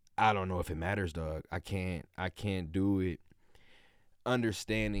I don't know if it matters, dog. I can't do it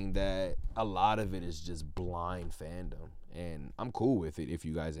understanding that a lot of it is just blind fandom. And I'm cool with it if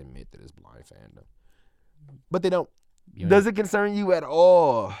you guys admit that it's blind fandom. But they don't. Does it concern you at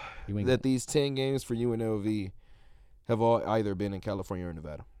all that these 10 games for UNLV have all either been in California or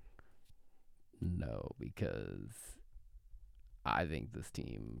Nevada? No, because I think this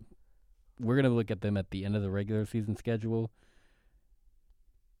team, we're going to look at them at the end of the regular season schedule,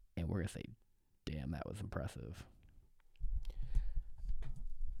 and we're going to say, damn, that was impressive.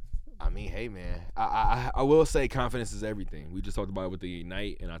 I mean, hey, man, I will say confidence is everything. We just talked about it with the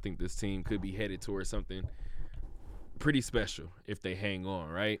Ignite, and I think this team could be headed towards something pretty special if they hang on,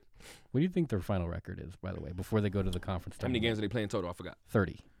 right? What do you think their final record is, by the way, before they go to the conference How many tournament? games are they playing total? I forgot.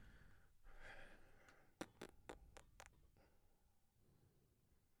 30.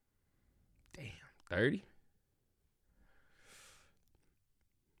 Damn, 30?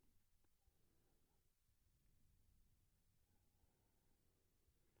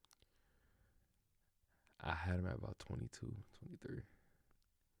 I had him at about 22, 23.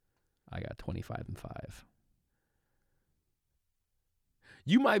 I got 25-5.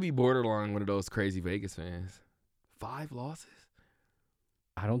 You might be borderline one of those crazy Vegas fans. 5 losses?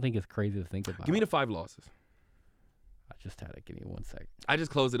 I don't think it's crazy to think about. Give me the 5 losses. just had it. Give me 1 second. I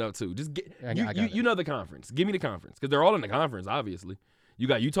just closed it out too. Just get I got it. you know the conference. Give me the conference because they're all in the conference. Obviously, you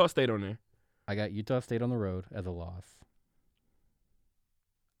got Utah State on there. I got Utah State on the road as a loss.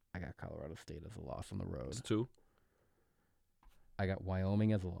 I got Colorado State as a loss on the road. It's 2. I got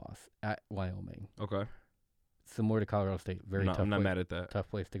Wyoming as a loss at Wyoming. Okay. Similar to Colorado State, very tough. I'm not mad at that. Tough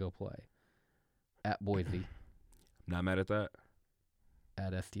place to go play. At Boise. Not mad at that.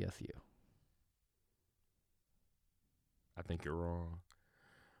 At SDSU. I think you're wrong.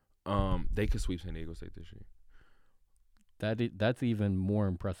 They could sweep San Diego State this year. That's even more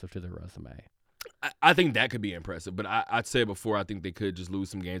impressive to their resume. I think that could be impressive, but I'd said before I think they could just lose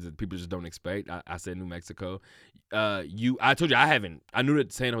some games that people just don't expect. I said New Mexico. I told you I knew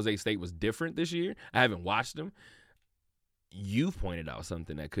that San Jose State was different this year. I haven't watched them. You pointed out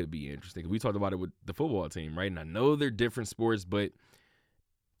something that could be interesting. We talked about it with the football team, right? And I know they're different sports, but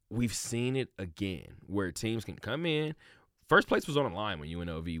we've seen it again where teams can come in. First place was on the line when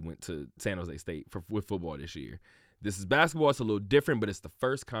UNLV went to San Jose State with football this year. This is basketball. It's a little different, but it's the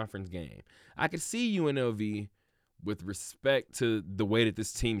first conference game. I could see UNLV, with respect to the way that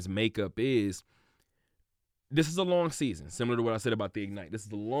this team's makeup is, this is a long season, similar to what I said about the Ignite. This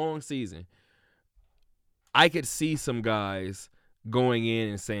is a long season. I could see some guys going in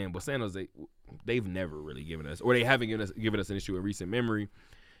and saying, well, San Jose, they've never really given us, or they haven't given us an issue in recent memory.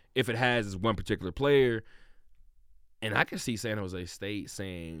 If it has, it's one particular player. And I could see San Jose State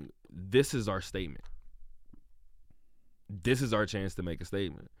saying, this is our statement. This is our chance to make a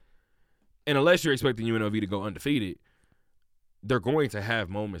statement. And unless you're expecting UNLV to go undefeated, they're going to have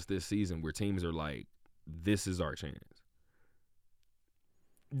moments this season where teams are like, this is our chance.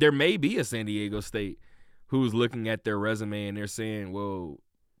 There may be a San Diego State who's looking at their resume and they're saying, well,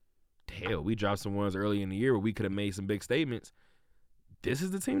 hell, we dropped some ones early in the year where we could have made some big statements. This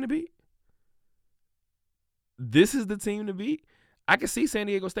is the team to beat. This is the team to beat. I can see San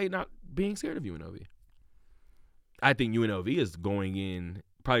Diego State not being scared of UNLV. I think UNLV is going in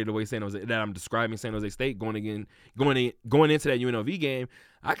probably the way that I'm describing San Jose State going into that UNLV game.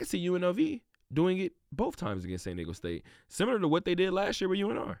 I can see UNLV doing it both times against San Diego State, similar to what they did last year with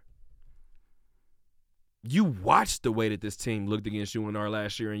UNR. You watched the way that this team looked against UNR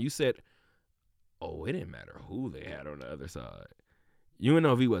last year, and you said, "Oh, it didn't matter who they had on the other side.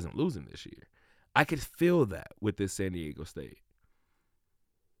 UNLV wasn't losing this year." I could feel that with this San Diego State.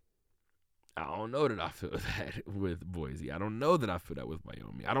 I don't know that I feel that with Boise. I don't know that I feel that with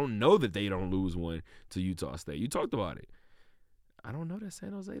Wyoming. I don't know that they don't lose one to Utah State. You talked about it. I don't know that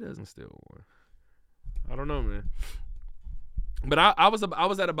San Jose doesn't steal one. I don't know, man. But I was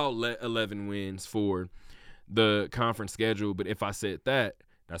at about 11 wins for the conference schedule. But if I said that,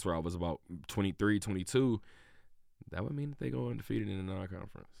 that's where I was about 23, 22. That would mean that they go undefeated in the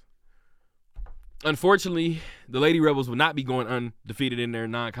non-conference. Unfortunately, the Lady Rebels will not be going undefeated in their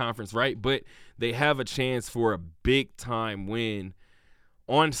non-conference, right? But they have a chance for a big-time win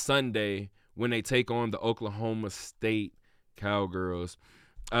on Sunday when they take on the Oklahoma State Cowgirls.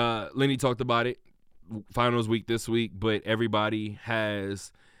 Lenny talked about it, finals week this week, but everybody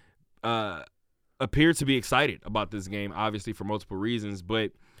has appeared to be excited about this game, obviously for multiple reasons.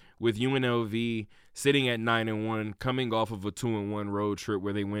 But with UNLV sitting at 9-1, coming off of a 2-1 road trip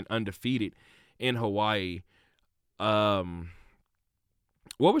where they went undefeated in Hawaii, what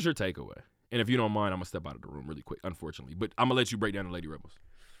was your takeaway? And if you don't mind, I'm going to step out of the room really quick, unfortunately. But I'm going to let you break down the Lady Rebels.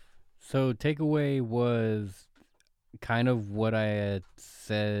 So takeaway was kind of what I had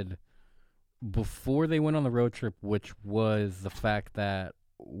said before they went on the road trip, which was the fact that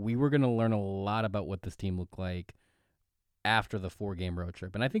we were going to learn a lot about what this team looked like after the 4-game road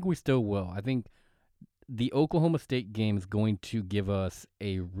trip. And I think we still will. I think the Oklahoma State game is going to give us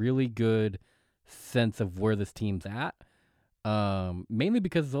a really good sense of where this team's at, mainly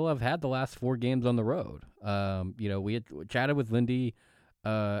because they'll have had the last 4 games on the road. We had chatted with Lindy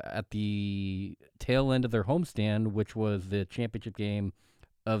at the tail end of their homestand, which was the championship game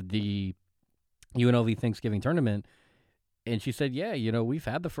of the UNLV Thanksgiving tournament, and she said, yeah, we've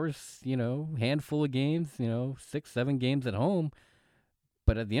had the first, handful of games, 6-7 games at home,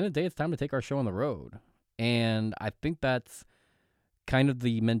 but at the end of the day, it's time to take our show on the road. And I think that's kind of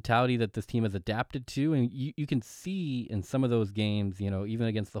the mentality that this team has adapted to. And you can see in some of those games, even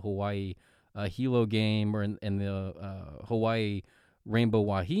against the Hawaii Hilo game or in the Hawaii Rainbow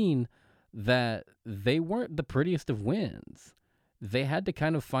Wahine, that they weren't the prettiest of wins. They had to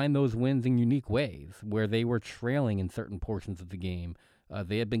kind of find those wins in unique ways where they were trailing in certain portions of the game.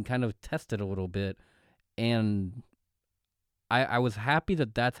 They had been kind of tested a little bit. And I was happy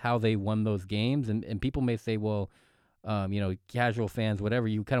that that's how they won those games. And people may say, well, casual fans, whatever,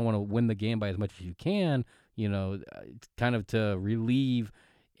 you kind of want to win the game by as much as you can, kind of to relieve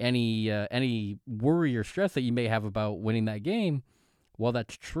any worry or stress that you may have about winning that game. While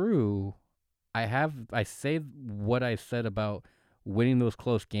that's true, I say what I said about winning those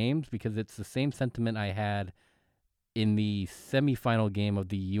close games because it's the same sentiment I had in the semifinal game of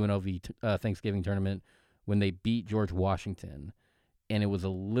the UNLV Thanksgiving tournament when they beat George Washington, and it was a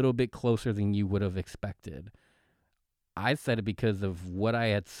little bit closer than you would have expected. I said it because of what I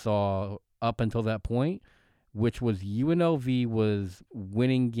had saw up until that point, which was UNLV was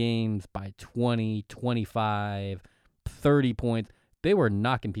winning games by 20, 25, 30 points. They were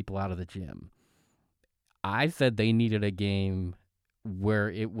knocking people out of the gym. I said they needed a game where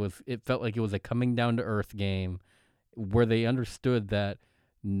it felt like it was a coming down to earth game where they understood that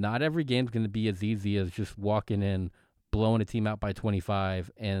not every game's going to be as easy as just walking in, blowing a team out by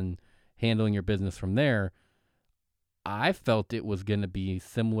 25 and handling your business from there. I felt it was going to be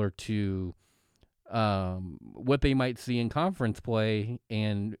similar to what they might see in conference play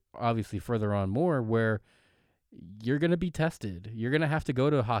and obviously further on more where you're going to be tested. You're going to have to go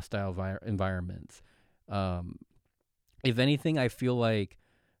to hostile environments. If anything, I feel like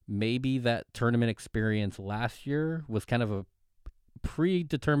maybe that tournament experience last year was kind of a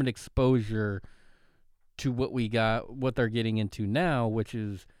predetermined exposure to what they're getting into now, which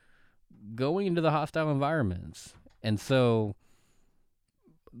is going into the hostile environments. And so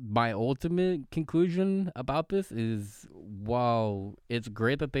my ultimate conclusion about this is while it's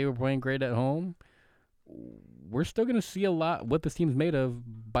great that they were playing great at home, we're still going to see a lot what this team's made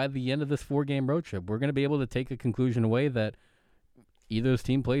of by the end of this 4-game road trip. We're going to be able to take a conclusion away that either this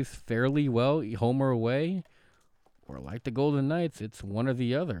team plays fairly well, home or away, or like the Golden Knights, it's one or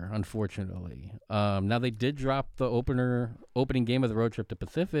the other, unfortunately. Now, they did drop the opening game of the road trip to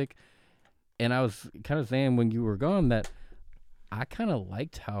Pacific, and I was kind of saying when you were gone that I kind of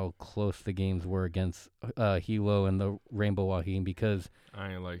liked how close the games were against Hilo and the Rainbow Wahine because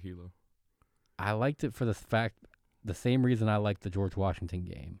I ain't like Hilo. I liked it for the same reason I liked the George Washington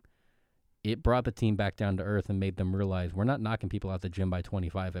game. It brought the team back down to earth and made them realize we're not knocking people out the gym by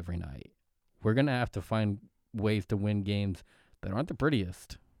 25 every night. We're going to have to find ways to win games that aren't the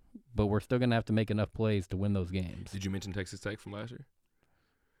prettiest, but we're still going to have to make enough plays to win those games. Did you mention Texas Tech from last year?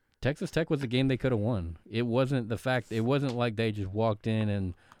 Texas Tech was a game they could have won. It wasn't like they just walked in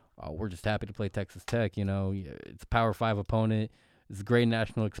and, we're just happy to play Texas Tech. It's a Power 5 opponent. It's great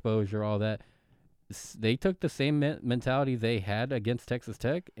national exposure, all that. They took the same mentality they had against Texas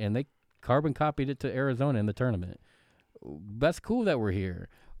Tech, and they carbon copied it to Arizona in the tournament. That's cool that we're here.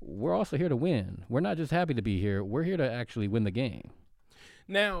 We're also here to win. We're not just happy to be here. We're here to actually win the game.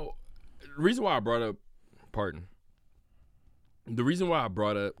 Now, the reason why I brought up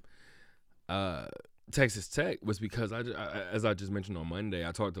Texas Tech was because as I just mentioned on Monday,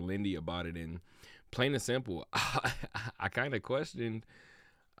 I talked to Lindy about it, and plain and simple, I kind of questioned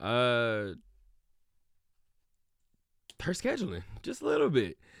her scheduling just a little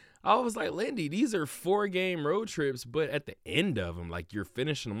bit. I was like, Lindy, these are 4-game road trips, but at the end of them, like you're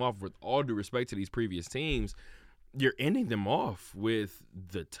finishing them off with all due respect to these previous teams, you're ending them off with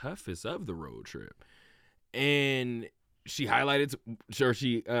the toughest of the road trip. And she alluded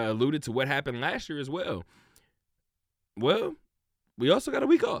to what happened last year as well. Well, we also got a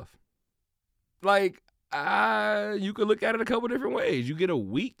week off. Like, you could look at it a couple different ways. You get a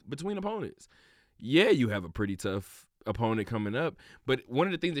week between opponents. Yeah, you have a pretty tough opponent coming up, but one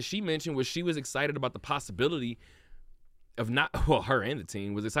of the things that she mentioned was she was excited about the possibility of her and the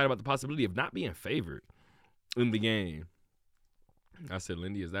team was excited about the possibility of not being favored in the game. I said,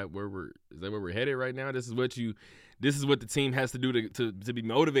 Lindy, is that where we're headed right now? This is what the team has to do to be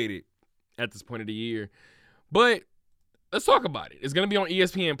motivated at this point of the year. But let's talk about it. It's going to be on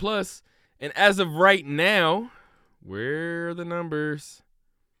ESPN Plus, and as of right now, where are the numbers?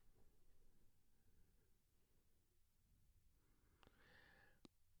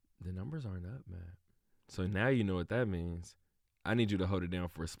 The numbers aren't up, man. So now you know what that means. I need you to hold it down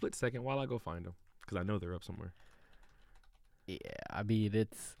for a split second while I go find them, because I know they're up somewhere. Yeah, I mean,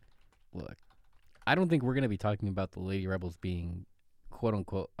 look, I don't think we're going to be talking about the Lady Rebels being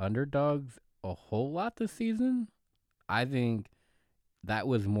quote-unquote underdogs a whole lot this season. I think that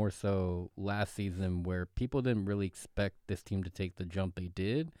was more so last season where people didn't really expect this team to take the jump they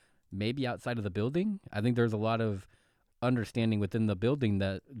did, maybe outside of the building. I think there's a lot of understanding within the building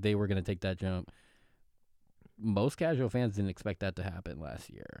that they were going to take that jump. Most casual fans didn't expect that to happen last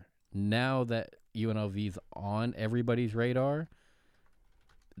year. Now that UNLV's on everybody's radar,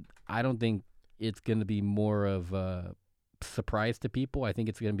 I don't think it's going to be more of a surprise to people. I think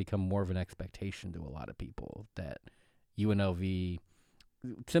it's going to become more of an expectation to a lot of people that UNLV,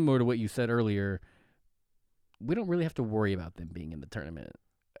 similar to what you said earlier, we don't really have to worry about them being in the tournament.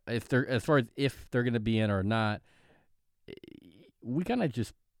 If they're going to be in or not, we kind of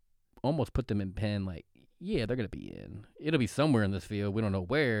just almost put them in pen like, yeah, they're going to be in. It'll be somewhere in this field. We don't know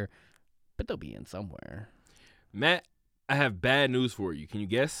where, but they'll be in somewhere. Matt, I have bad news for you. Can you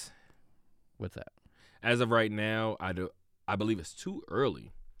guess? What's that? As of right now, I believe it's too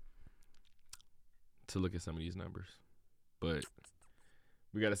early to look at some of these numbers. But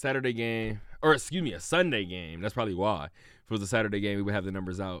we got a Sunday game. That's probably why. If it was a Saturday game, we would have the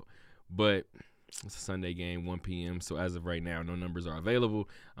numbers out. But it's a Sunday game, 1 p.m. So as of right now, no numbers are available.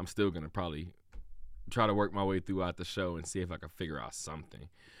 I'm still going to probably try to work my way throughout the show and see if I can figure out something.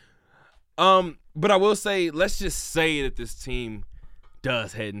 But I will say, let's just say that this team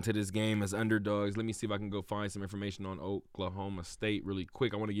does head into this game as underdogs. Let me see if I can go find some information on Oklahoma State really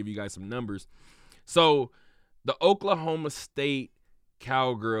quick. I want to give you guys some numbers. So the Oklahoma State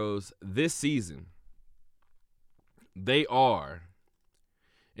Cowgirls this season, they are,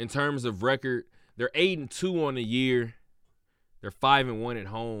 in terms of record, they're 8-2 on the year. They're 5-1 at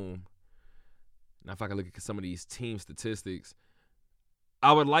home. Now, if I can look at some of these team statistics,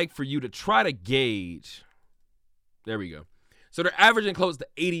 I would like for you to try to gauge. There we go. So they're averaging close to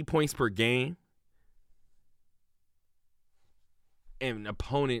 80 points per game. And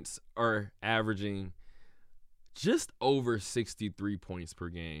opponents are averaging just over 63 points per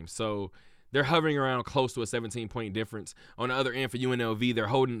game. So they're hovering around close to a 17-point difference. On the other end for UNLV, they're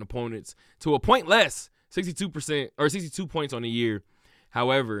holding opponents to a point less, 62% or 62 points on the year.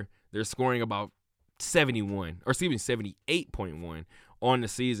 However, they're scoring about 78.1 on the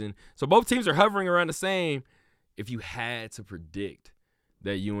season. So both teams are hovering around the same. If you had to predict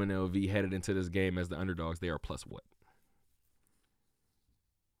that UNLV headed into this game as the underdogs, they are plus what?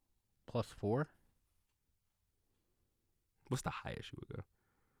 +4? What's the highest you would go?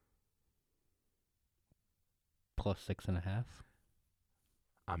 +6.5.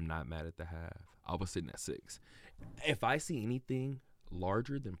 I'm not mad at the half. I was sitting at 6. If I see anything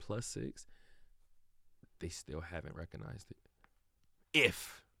larger than +6, they still haven't recognized it.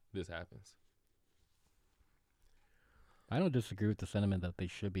 If this happens. I don't disagree with the sentiment that they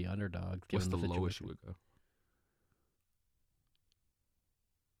should be underdogs. What's the given lowest situation. you would go?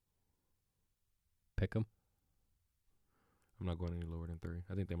 Pick 'em. I'm not going any lower than 3.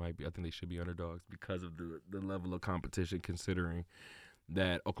 I think they should be underdogs because of the level of competition, considering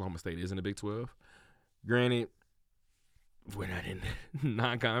that Oklahoma State is in the Big 12. Granted, we're not in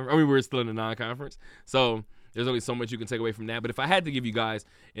non-conference. I mean, we're still in the non-conference. So there's only so much you can take away from that. But if I had to give you guys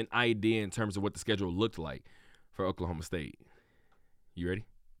an idea in terms of what the schedule looked like for Oklahoma State, you ready?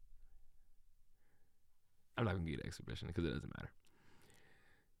 I'm not going to give you the exhibition because it doesn't matter.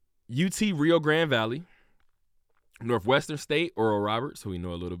 UT Rio Grande Valley, Northwestern State, Oral Roberts, who we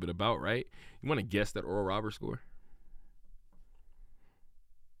know a little bit about, right? You want to guess that Oral Roberts score?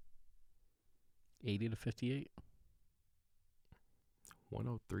 80-58.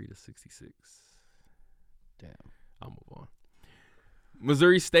 103-66. Damn. I'll move on.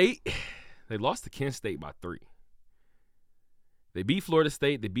 Missouri State, they lost to Kent State by 3. They beat Florida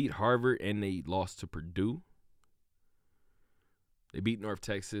State, they beat Harvard, and they lost to Purdue. They beat North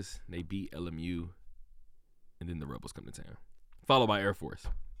Texas, they beat LMU, and then the Rebels come to town. Followed by Air Force,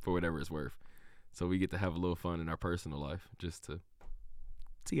 for whatever it's worth. So we get to have a little fun in our personal life just to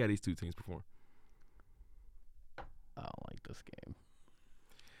see how these two teams perform. I don't like this game.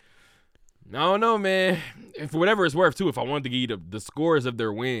 I don't know, man. For whatever it's worth, too, if I wanted to give you the scores of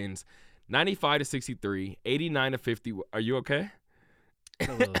their wins, 95-63, 89-50. Are you okay?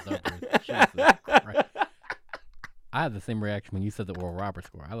 Jesus Christ. I had the same reaction when you said the Oral Roberts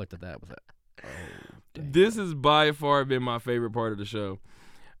score. I looked at that and was like, oh, dang. This has by far been my favorite part of the show.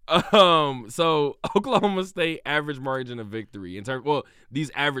 So Oklahoma State average margin of victory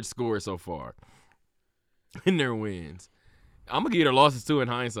these average scores so far in their wins. I'm gonna give you their losses too in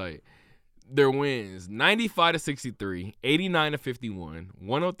hindsight. Their wins: 95-63, 89-51,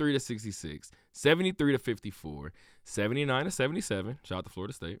 103-66, 73-54, 79-77. Shout out to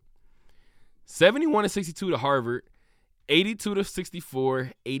Florida State. 71-62 to Harvard.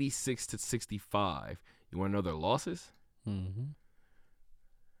 82-64, 86-65. You want to know their losses? Mm-hmm.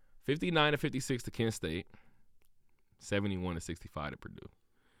 59-56 to Kent State. 71-65 to Purdue.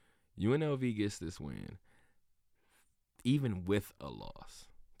 UNLV gets this win, even with a loss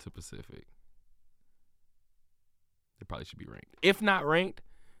to Pacific. They probably should be ranked. If not ranked,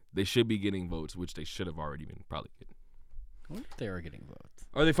 they should be getting votes, which they should have already been probably getting. I wonder if they are getting votes.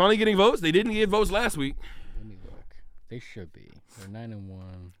 Are they finally getting votes? They didn't get votes last week. Let me look. They should be. They're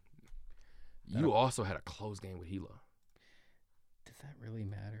 9-1. You also had a close game with Hilo. Does that really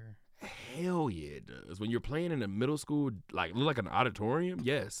matter? Hell yeah, it does. When you're playing in a middle school, like look like an auditorium,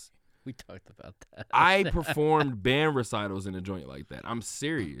 yes. We talked about that. I performed band recitals in a joint like that. I'm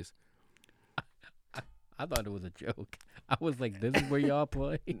serious. I thought it was a joke. I was like, this is where y'all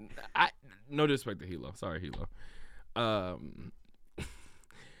play? No disrespect to Hilo. Sorry, Hilo.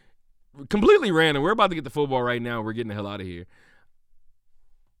 Completely random. We're about to get the football right now. We're getting the hell out of here.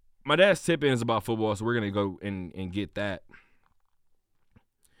 My dad's tip-in is about football, so we're going to go and get that.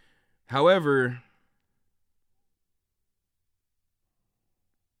 However,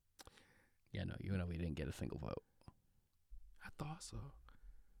 yeah, no, you know we didn't get a single vote. I thought so.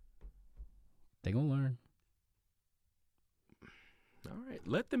 They gonna learn. All right,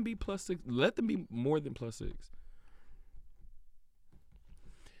 let them be +6. Let them be more than +6.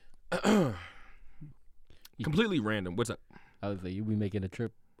 Completely random. What's up? I was like, you be making a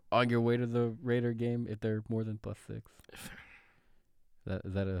trip on your way to the Raider game if they're more than +6.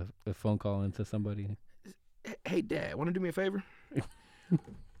 Is that a phone call into somebody? Hey, Dad, want to do me a favor?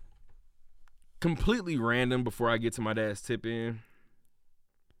 Completely random before I get to my dad's tip in.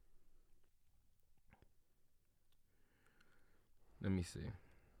 Let me see.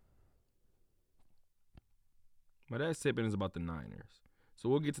 My dad's tip in is about the Niners. So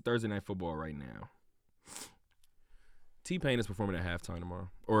we'll get to Thursday Night Football right now. T-Pain is performing at halftime tomorrow.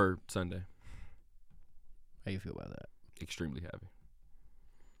 Or Sunday. How you feel about that? Extremely happy.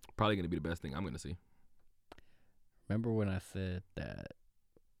 Probably going to be the best thing I'm going to see. Remember when I said that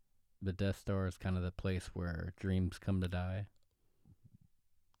the Death Star is kind of the place where dreams come to die?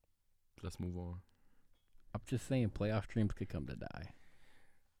 Let's move on. I'm just saying playoff dreams could come to die.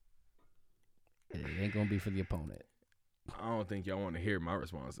 It ain't going to be for the opponent. I don't think y'all want to hear my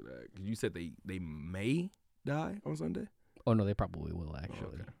response to that. You said they may die on Sunday? Oh, no, they probably will,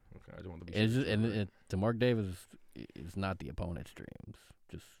 actually. Oh, okay. I just want to be It's sure. just, and to Mark Davis, it's not the opponent's dreams.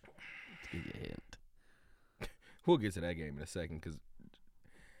 Just to give you a hint. We'll get to that game in a second because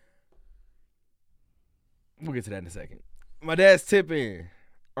we'll get to that in a second. My dad's tip in.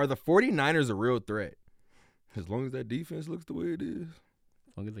 Are the 49ers a real threat? As long as that defense looks the way it is.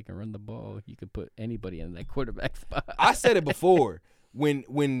 As long as they can run the ball, you could put anybody in that quarterback spot. I said it before. when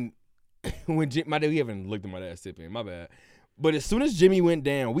my dad, we haven't looked at my dad's tip in. My bad. But as soon as Jimmy went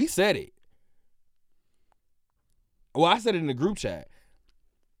down, we said it. Well, I said it in the group chat.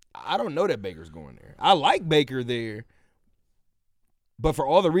 I don't know that Baker's going there. I like Baker there. But for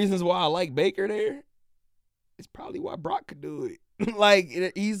all the reasons why I like Baker there, it's probably why Brock could do it.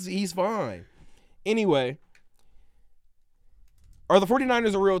 Like, he's fine. Anyway, are the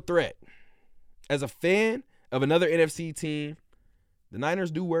 49ers a real threat? As a fan of another NFC team, the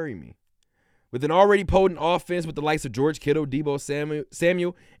Niners do worry me. With an already potent offense with the likes of George Kittle, Deebo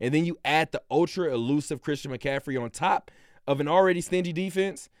Samuel, and then you add the ultra-elusive Christian McCaffrey on top of an already stingy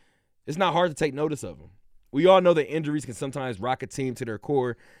defense, it's not hard to take notice of them. We all know that injuries can sometimes rock a team to their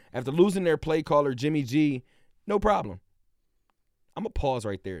core. After losing their play caller, Jimmy G, no problem. I'm going to pause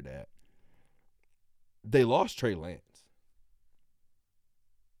right there, Dad. They lost Trey Lance.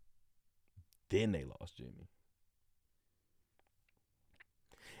 Then they lost Jimmy.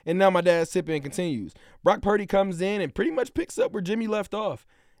 And now my dad's tip in continues. Brock Purdy comes in and pretty much picks up where Jimmy left off.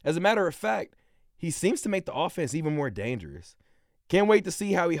 As a matter of fact, he seems to make the offense even more dangerous. Can't wait to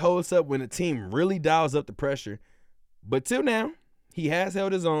see how he holds up when the team really dials up the pressure. But till now, he has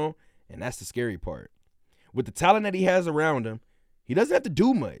held his own, and that's the scary part. With the talent that he has around him, he doesn't have to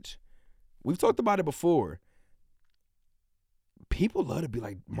do much. We've talked about it before. People love to be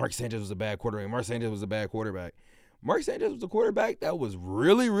like, Mark Sanchez was a bad quarterback. Mark Sanchez was a bad quarterback. Mark Sanchez was a quarterback that was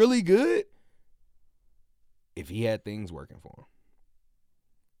really, really good if he had things working for him.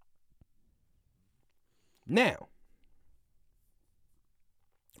 Now,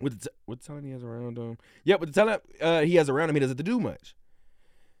 with the talent he has around him, with the talent he has around him, he doesn't have to do much.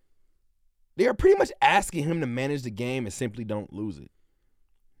 They are pretty much asking him to manage the game and simply don't lose it.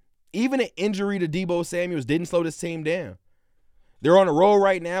 Even an injury to Deebo Samuels didn't slow this team down. They're on a roll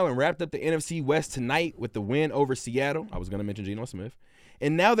right now and wrapped up the NFC West tonight with the win over Seattle. I was going to mention Geno Smith.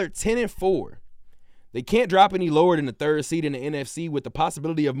 And now they're 10-4. They can't drop any lower than the third seed in the NFC with the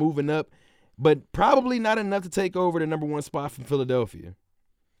possibility of moving up, but probably not enough to take over the number one spot from Philadelphia.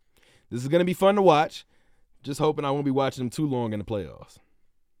 This is going to be fun to watch. Just hoping I won't be watching them too long in the playoffs.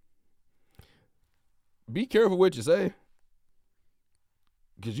 Be careful what you say,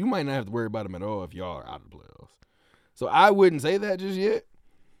 because you might not have to worry about them at all if y'all are out of the playoffs. So I wouldn't say that just yet.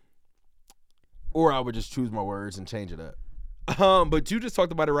 Or I would just choose my words and change it up. But you just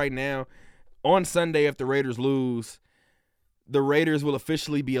talked about it right now. On Sunday, if the Raiders lose, the Raiders will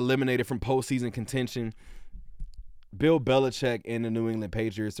officially be eliminated from postseason contention. Bill Belichick and the New England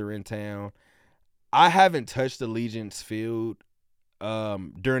Patriots are in town. I haven't touched Allegiant's Field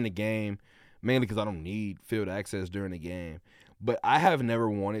during the game, mainly because I don't need field access during the game. But I have never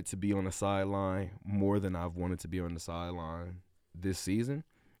wanted to be on the sideline more than I've wanted to be on the sideline this season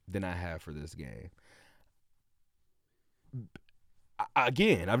than I have for this game.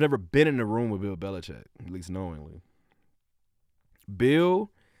 Again, I've never been in a room with Bill Belichick, at least knowingly.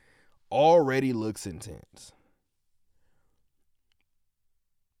 Bill already looks intense.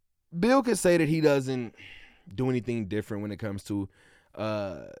 Bill could say that he doesn't do anything different when it comes to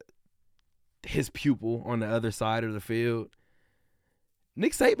his pupil on the other side of the field.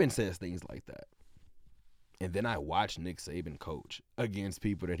 Nick Saban says things like that. And then I watch Nick Saban coach against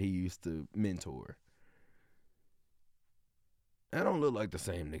people that he used to mentor. I don't look like the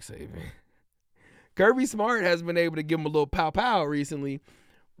same Nick Saban. Kirby Smart has been able to give him a little pow-pow recently,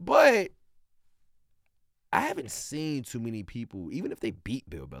 but I haven't seen too many people, even if they beat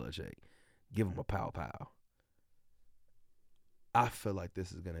Bill Belichick, give him a pow-pow. I feel like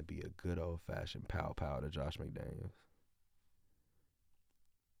this is going to be a good old-fashioned pow-pow to Josh McDaniels.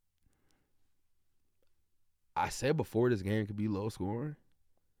 I said before this game could be low scoring.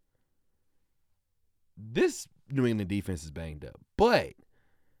 This New England defense is banged up. But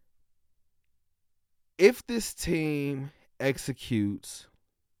if this team executes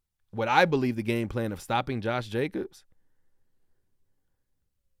what I believe the game plan of stopping Josh Jacobs,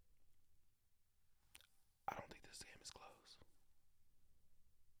 I don't think this game is close.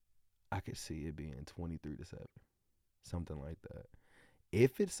 I could see it being 23-7, something like that.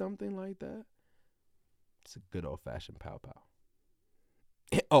 If it's something like that, it's a good old-fashioned pow-pow.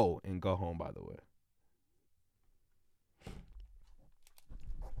 Oh, and go home, by the way.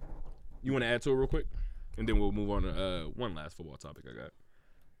 You want to add to it real quick? And then we'll move on to one last football topic I got.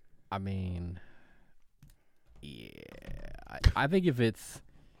 I mean, yeah. I think if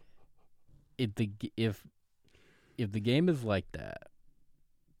the game is like that,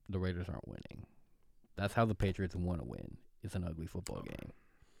 the Raiders aren't winning. That's how the Patriots want to win. It's an ugly football game.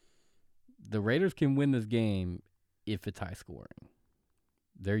 The Raiders can win this game if it's high scoring.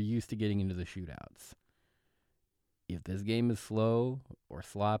 They're used to getting into the shootouts. If this game is slow or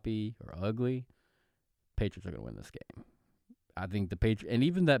sloppy or ugly, Patriots are going to win this game. I think the Patriots, and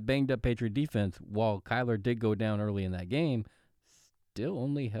even that banged up Patriot defense, while Kyler did go down early in that game, still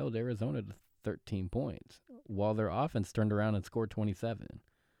only held Arizona to 13 points, while their offense turned around and scored 27.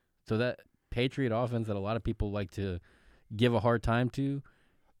 So that Patriot offense that a lot of people like to give a hard time to,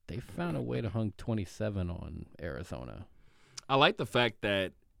 they found a way to hung 27 on Arizona. I like the fact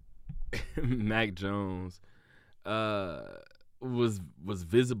that Mac Jones was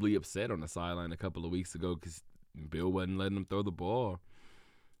visibly upset on the sideline a couple of weeks ago because Bill wasn't letting him throw the ball.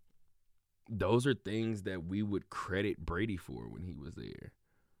 Those are things that we would credit Brady for when he was there.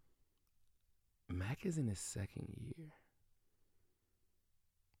 Mac is in his second year.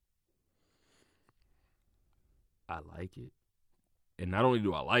 I like it. And not only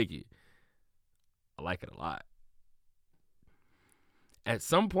do I like it a lot. At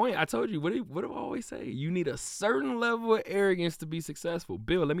some point, I told you, what do I always say? You need a certain level of arrogance to be successful.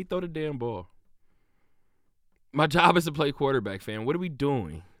 Bill, let me throw the damn ball. My job is to play quarterback, fam. What are we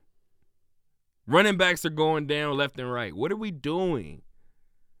doing? Running backs are going down left and right. What are we doing?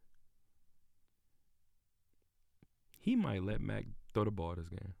 He might let Mac throw the ball this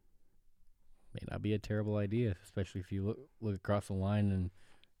game. May not be a terrible idea, especially if you look across the line and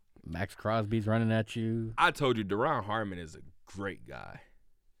Max Crosby's running at you. I told you, Deron Harmon is a great guy.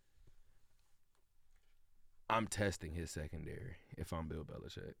 I'm testing his secondary if I'm Bill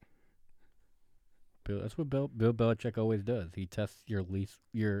Belichick. That's what Bill Belichick always does. He tests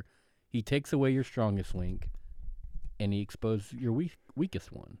he takes away your strongest link, and he exposes your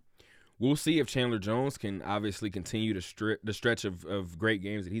weakest one. We'll see if Chandler Jones can obviously continue the stretch of great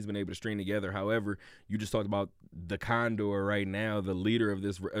games that he's been able to string together. However, you just talked about the Condor right now, the leader of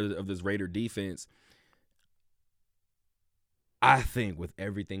this Raider defense. I think with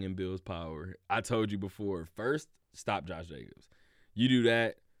everything in Bill's power, I told you before, first, stop Josh Jacobs. You do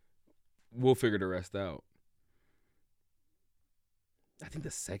that, we'll figure the rest out. I think the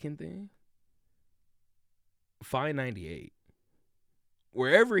second thing, find 98.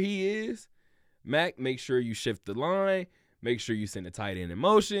 Wherever he is, Mac, make sure you shift the line. Make sure you send a tight end in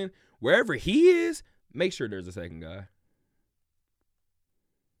motion. Wherever he is, make sure there's a second guy.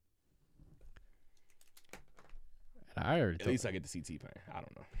 At least I get to see T-Pain. I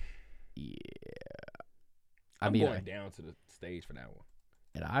don't know. Yeah. I'm going down to the stage for that one.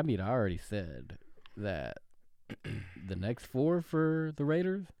 And I already said that the next four for the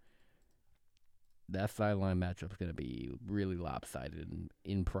Raiders, that sideline matchup is going to be really lopsided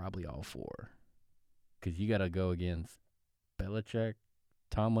in probably all four. because you got to go against Belichick,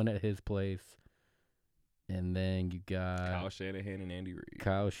 Tomlin at his place, and then you got Kyle Shanahan and Andy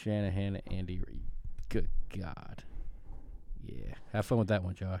Reid. Good God. Yeah. Have fun with that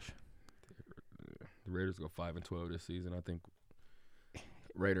one, Josh. The Raiders go 5-12 this season. I think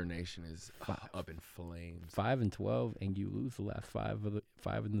Raider Nation is up in flames. 5-12, and you lose the last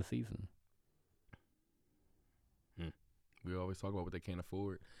five in the season. We always talk about what they can't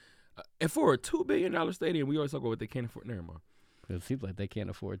afford. And for a $2 billion stadium, we always talk about what they can't afford. Never mind. It seems like they can't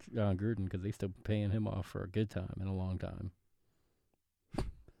afford John Gruden because they still paying him off for a good time and a long time.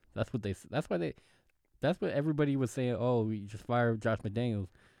 That's what everybody was saying. Oh, we just fired Josh McDaniels.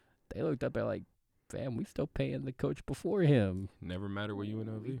 They looked up at like, fam, we still paying the coach before him. Never matter where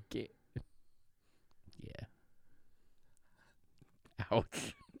UNLV. Yeah.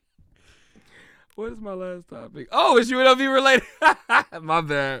 Ouch. What is my last topic? Oh, it's UNLV related. My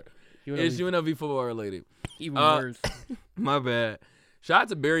bad. It's UNLV football related. Even worse. My bad. Shout out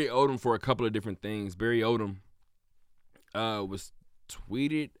to Barry Odom for a couple of different things. Barry Odom was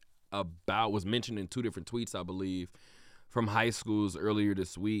mentioned in 2 different tweets, I believe, from high schools earlier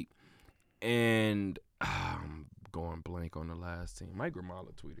this week. And I'm going blank on the last team. Mike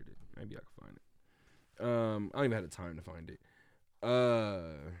Grimala tweeted it. Maybe I can find it. I don't even have the time to find it.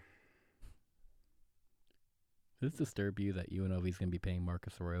 Does it disturb you that UNLV is going to be paying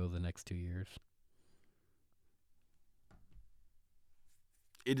Marcus Arroyo the next 2 years?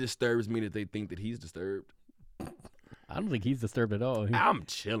 It disturbs me that they think that he's disturbed. I don't think he's disturbed at all. I'm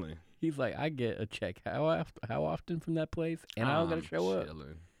chilling. He's like, I get a check how often from that place, and I don't got to show up.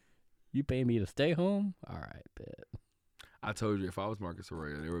 You pay me to stay home? All right, bet. I told you, if I was Marcus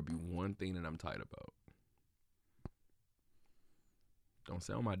Arroyo, there would be one thing that I'm tight about. Don't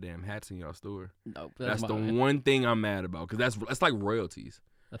sell my damn hats in y'all store. Nope, that's the one thing I'm mad about, because that's like royalties.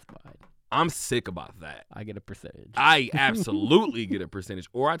 That's fine. I'm sick about that. I get a percentage. I absolutely get a percentage,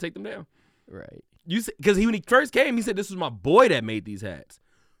 or I take them down. Right. Because when he first came, he said this was my boy that made these hats.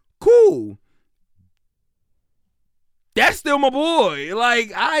 Cool. That's still my boy.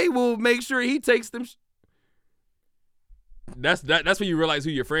 Like, I will make sure he takes them. That's when you realize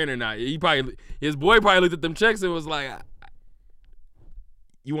who your friend or not. His boy probably looked at them checks and was like,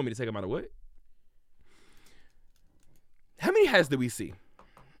 "You want me to take him out of what?" How many hats did we see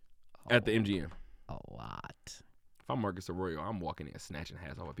at the MGM? A lot. If I'm Marcus Arroyo, I'm walking in snatching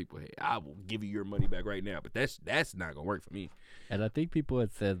hats off of people's head. I will give you your money back right now, but that's not gonna work for me. And I think people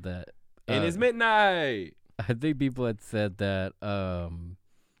had said that. And it's midnight. I think people had said that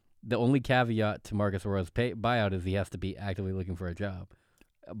the only caveat to Marcus Arroyo's buyout is he has to be actively looking for a job.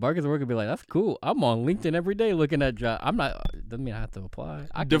 Marcus Arroyo could be like, "That's cool. I'm on LinkedIn every day looking at jobs. I'm not. Doesn't mean I have to apply.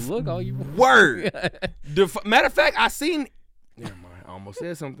 I can look all you want." Word. Matter of fact, I seen. Never mind. I almost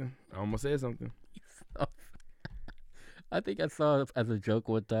said something. I think I saw as a joke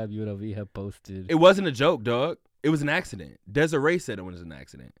one time UNLV had posted. It wasn't a joke, dog. It was an accident. Desiree said it was an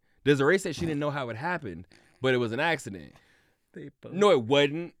accident. Desiree said she didn't know how it happened, but it was an accident. No, it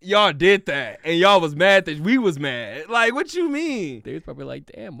wasn't. Y'all did that, and y'all was mad that we was mad. Like, what you mean? They was probably like,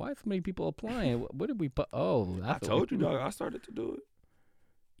 "Damn, why so many people applying? What did we put?" Oh, I told you, dog. I started to do it.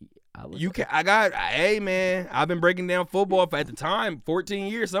 Hey, man, I've been breaking down football for, at the time,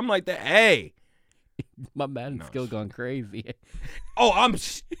 14 years, something like that. Hey. My Madden skill gone crazy. Oh, I'm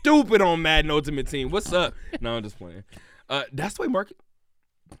stupid on Madden Ultimate Team. What's up? No, I'm just playing. That's the way market.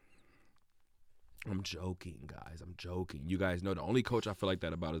 I'm joking, guys. I'm joking. You guys know the only coach I feel like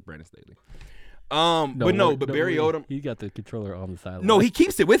that about is Brandon Staley. But Barry Odom. He got the controller on the sideline. No, he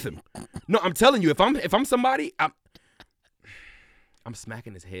keeps it with him. No, I'm telling you, if I'm somebody, I'm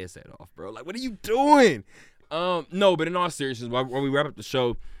smacking his headset off, bro. Like, what are you doing? No, but in all seriousness, while we wrap up the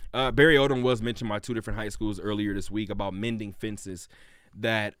show, Barry Odom was mentioned by 2 different high schools earlier this week about mending fences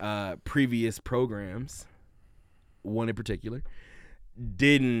that previous programs, one in particular,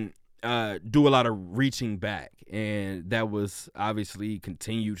 didn't do a lot of reaching back. And that was obviously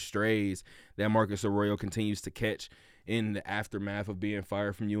continued strays that Marcus Arroyo continues to catch in the aftermath of being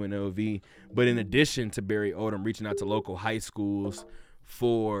fired from UNLV. But in addition to Barry Odom reaching out to local high schools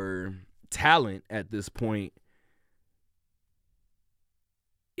for talent at this point,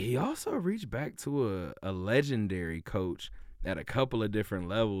 he also reached back to a legendary coach at a couple of different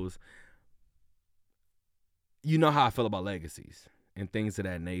levels. You know how I feel about legacies and things of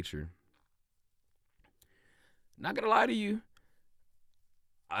that nature. Not going to lie to you,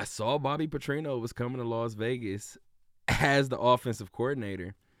 I saw Bobby Petrino was coming to Las Vegas as the offensive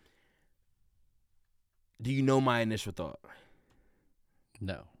coordinator. Do you know my initial thought?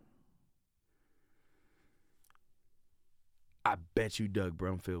 No. I bet you Doug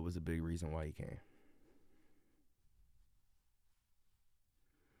Brumfield was a big reason why he came.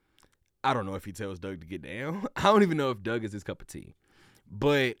 I don't know if he tells Doug to get down. I don't even know if Doug is his cup of tea.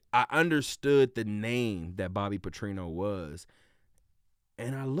 But I understood the name that Bobby Petrino was.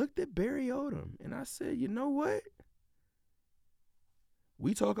 And I looked at Barry Odom and I said, you know what?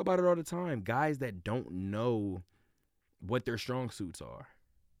 We talk about it all the time. Guys that don't know what their strong suits are.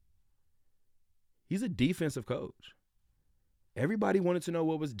 He's a defensive coach. Everybody wanted to know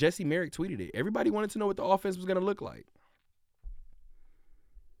what was, Jesse Merrick tweeted it. Everybody wanted to know what the offense was going to look like.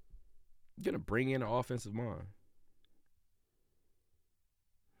 You're going to bring in an offensive mind.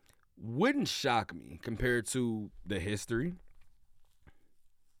 Wouldn't shock me compared to the history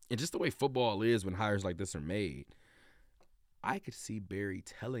and just the way football is when hires like this are made. I could see Barry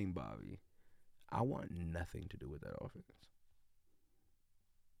telling Bobby, I want nothing to do with that offense.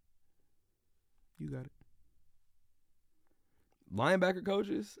 You got it. Linebacker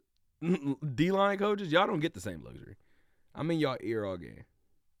coaches, D-line coaches, y'all don't get the same luxury. I'm in y'all ear all game.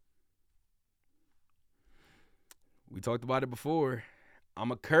 We talked about it before. I'm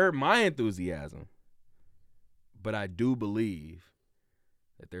going to curb my enthusiasm. But I do believe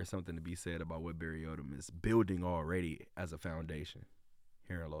that there's something to be said about what Barry Odom is building already as a foundation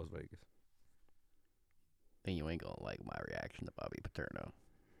here in Las Vegas. Then you ain't going to like my reaction to Bobby Petrino.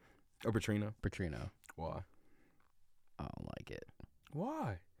 Or Petrino? Petrino. Why? I don't like it.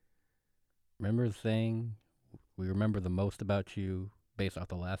 Why? Remember the saying, we remember the most about you based off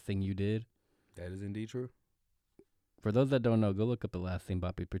the last thing you did? That is indeed true. For those that don't know, go look up the last thing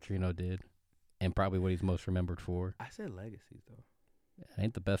Bobby Petrino did and probably what he's most remembered for. I said legacies, though. It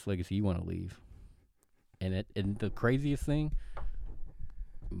ain't the best legacy you want to leave. And the craziest thing,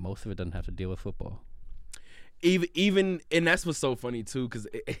 most of it doesn't have to deal with football. Even and that's what's so funny too, because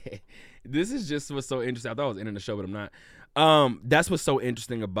this is just what's so interesting. I thought I was ending the show, but I'm not. That's what's so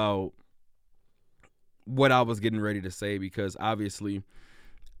interesting about what I was getting ready to say, because obviously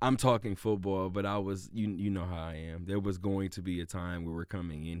I'm talking football, but I was you know how I am. There was going to be a time where we're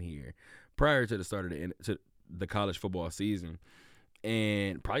coming in here prior to the start of the college football season,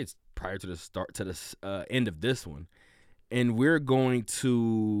 and probably prior to the end of this one, and we're going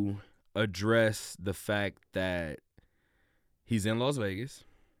to address the fact that he's in Las Vegas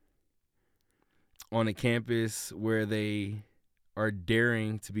on a campus where they are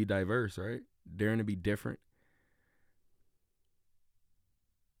daring to be diverse, right? Daring to be different.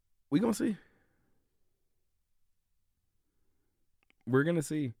 We gonna see. We're gonna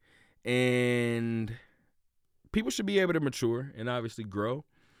see. And people should be able to mature and obviously grow,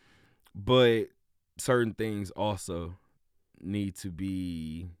 but certain things also need to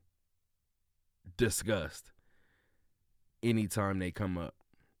be discussed anytime they come up,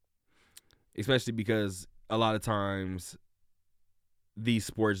 especially because a lot of times these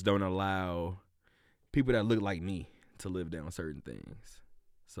sports don't allow people that look like me to live down certain things.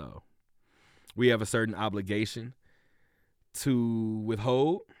 So we have a certain obligation to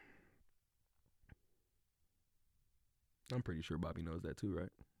withhold. I'm pretty sure Bobby knows that too, right?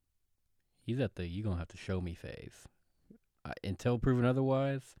 He's at the you gonna have to show me phase. Until proven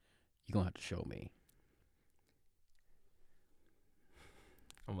otherwise, you're going to have to show me.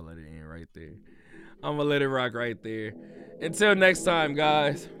 I'm going to let it end right there. I'm going to let it rock right there. Until next time,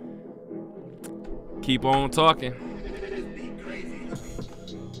 guys, keep on talking.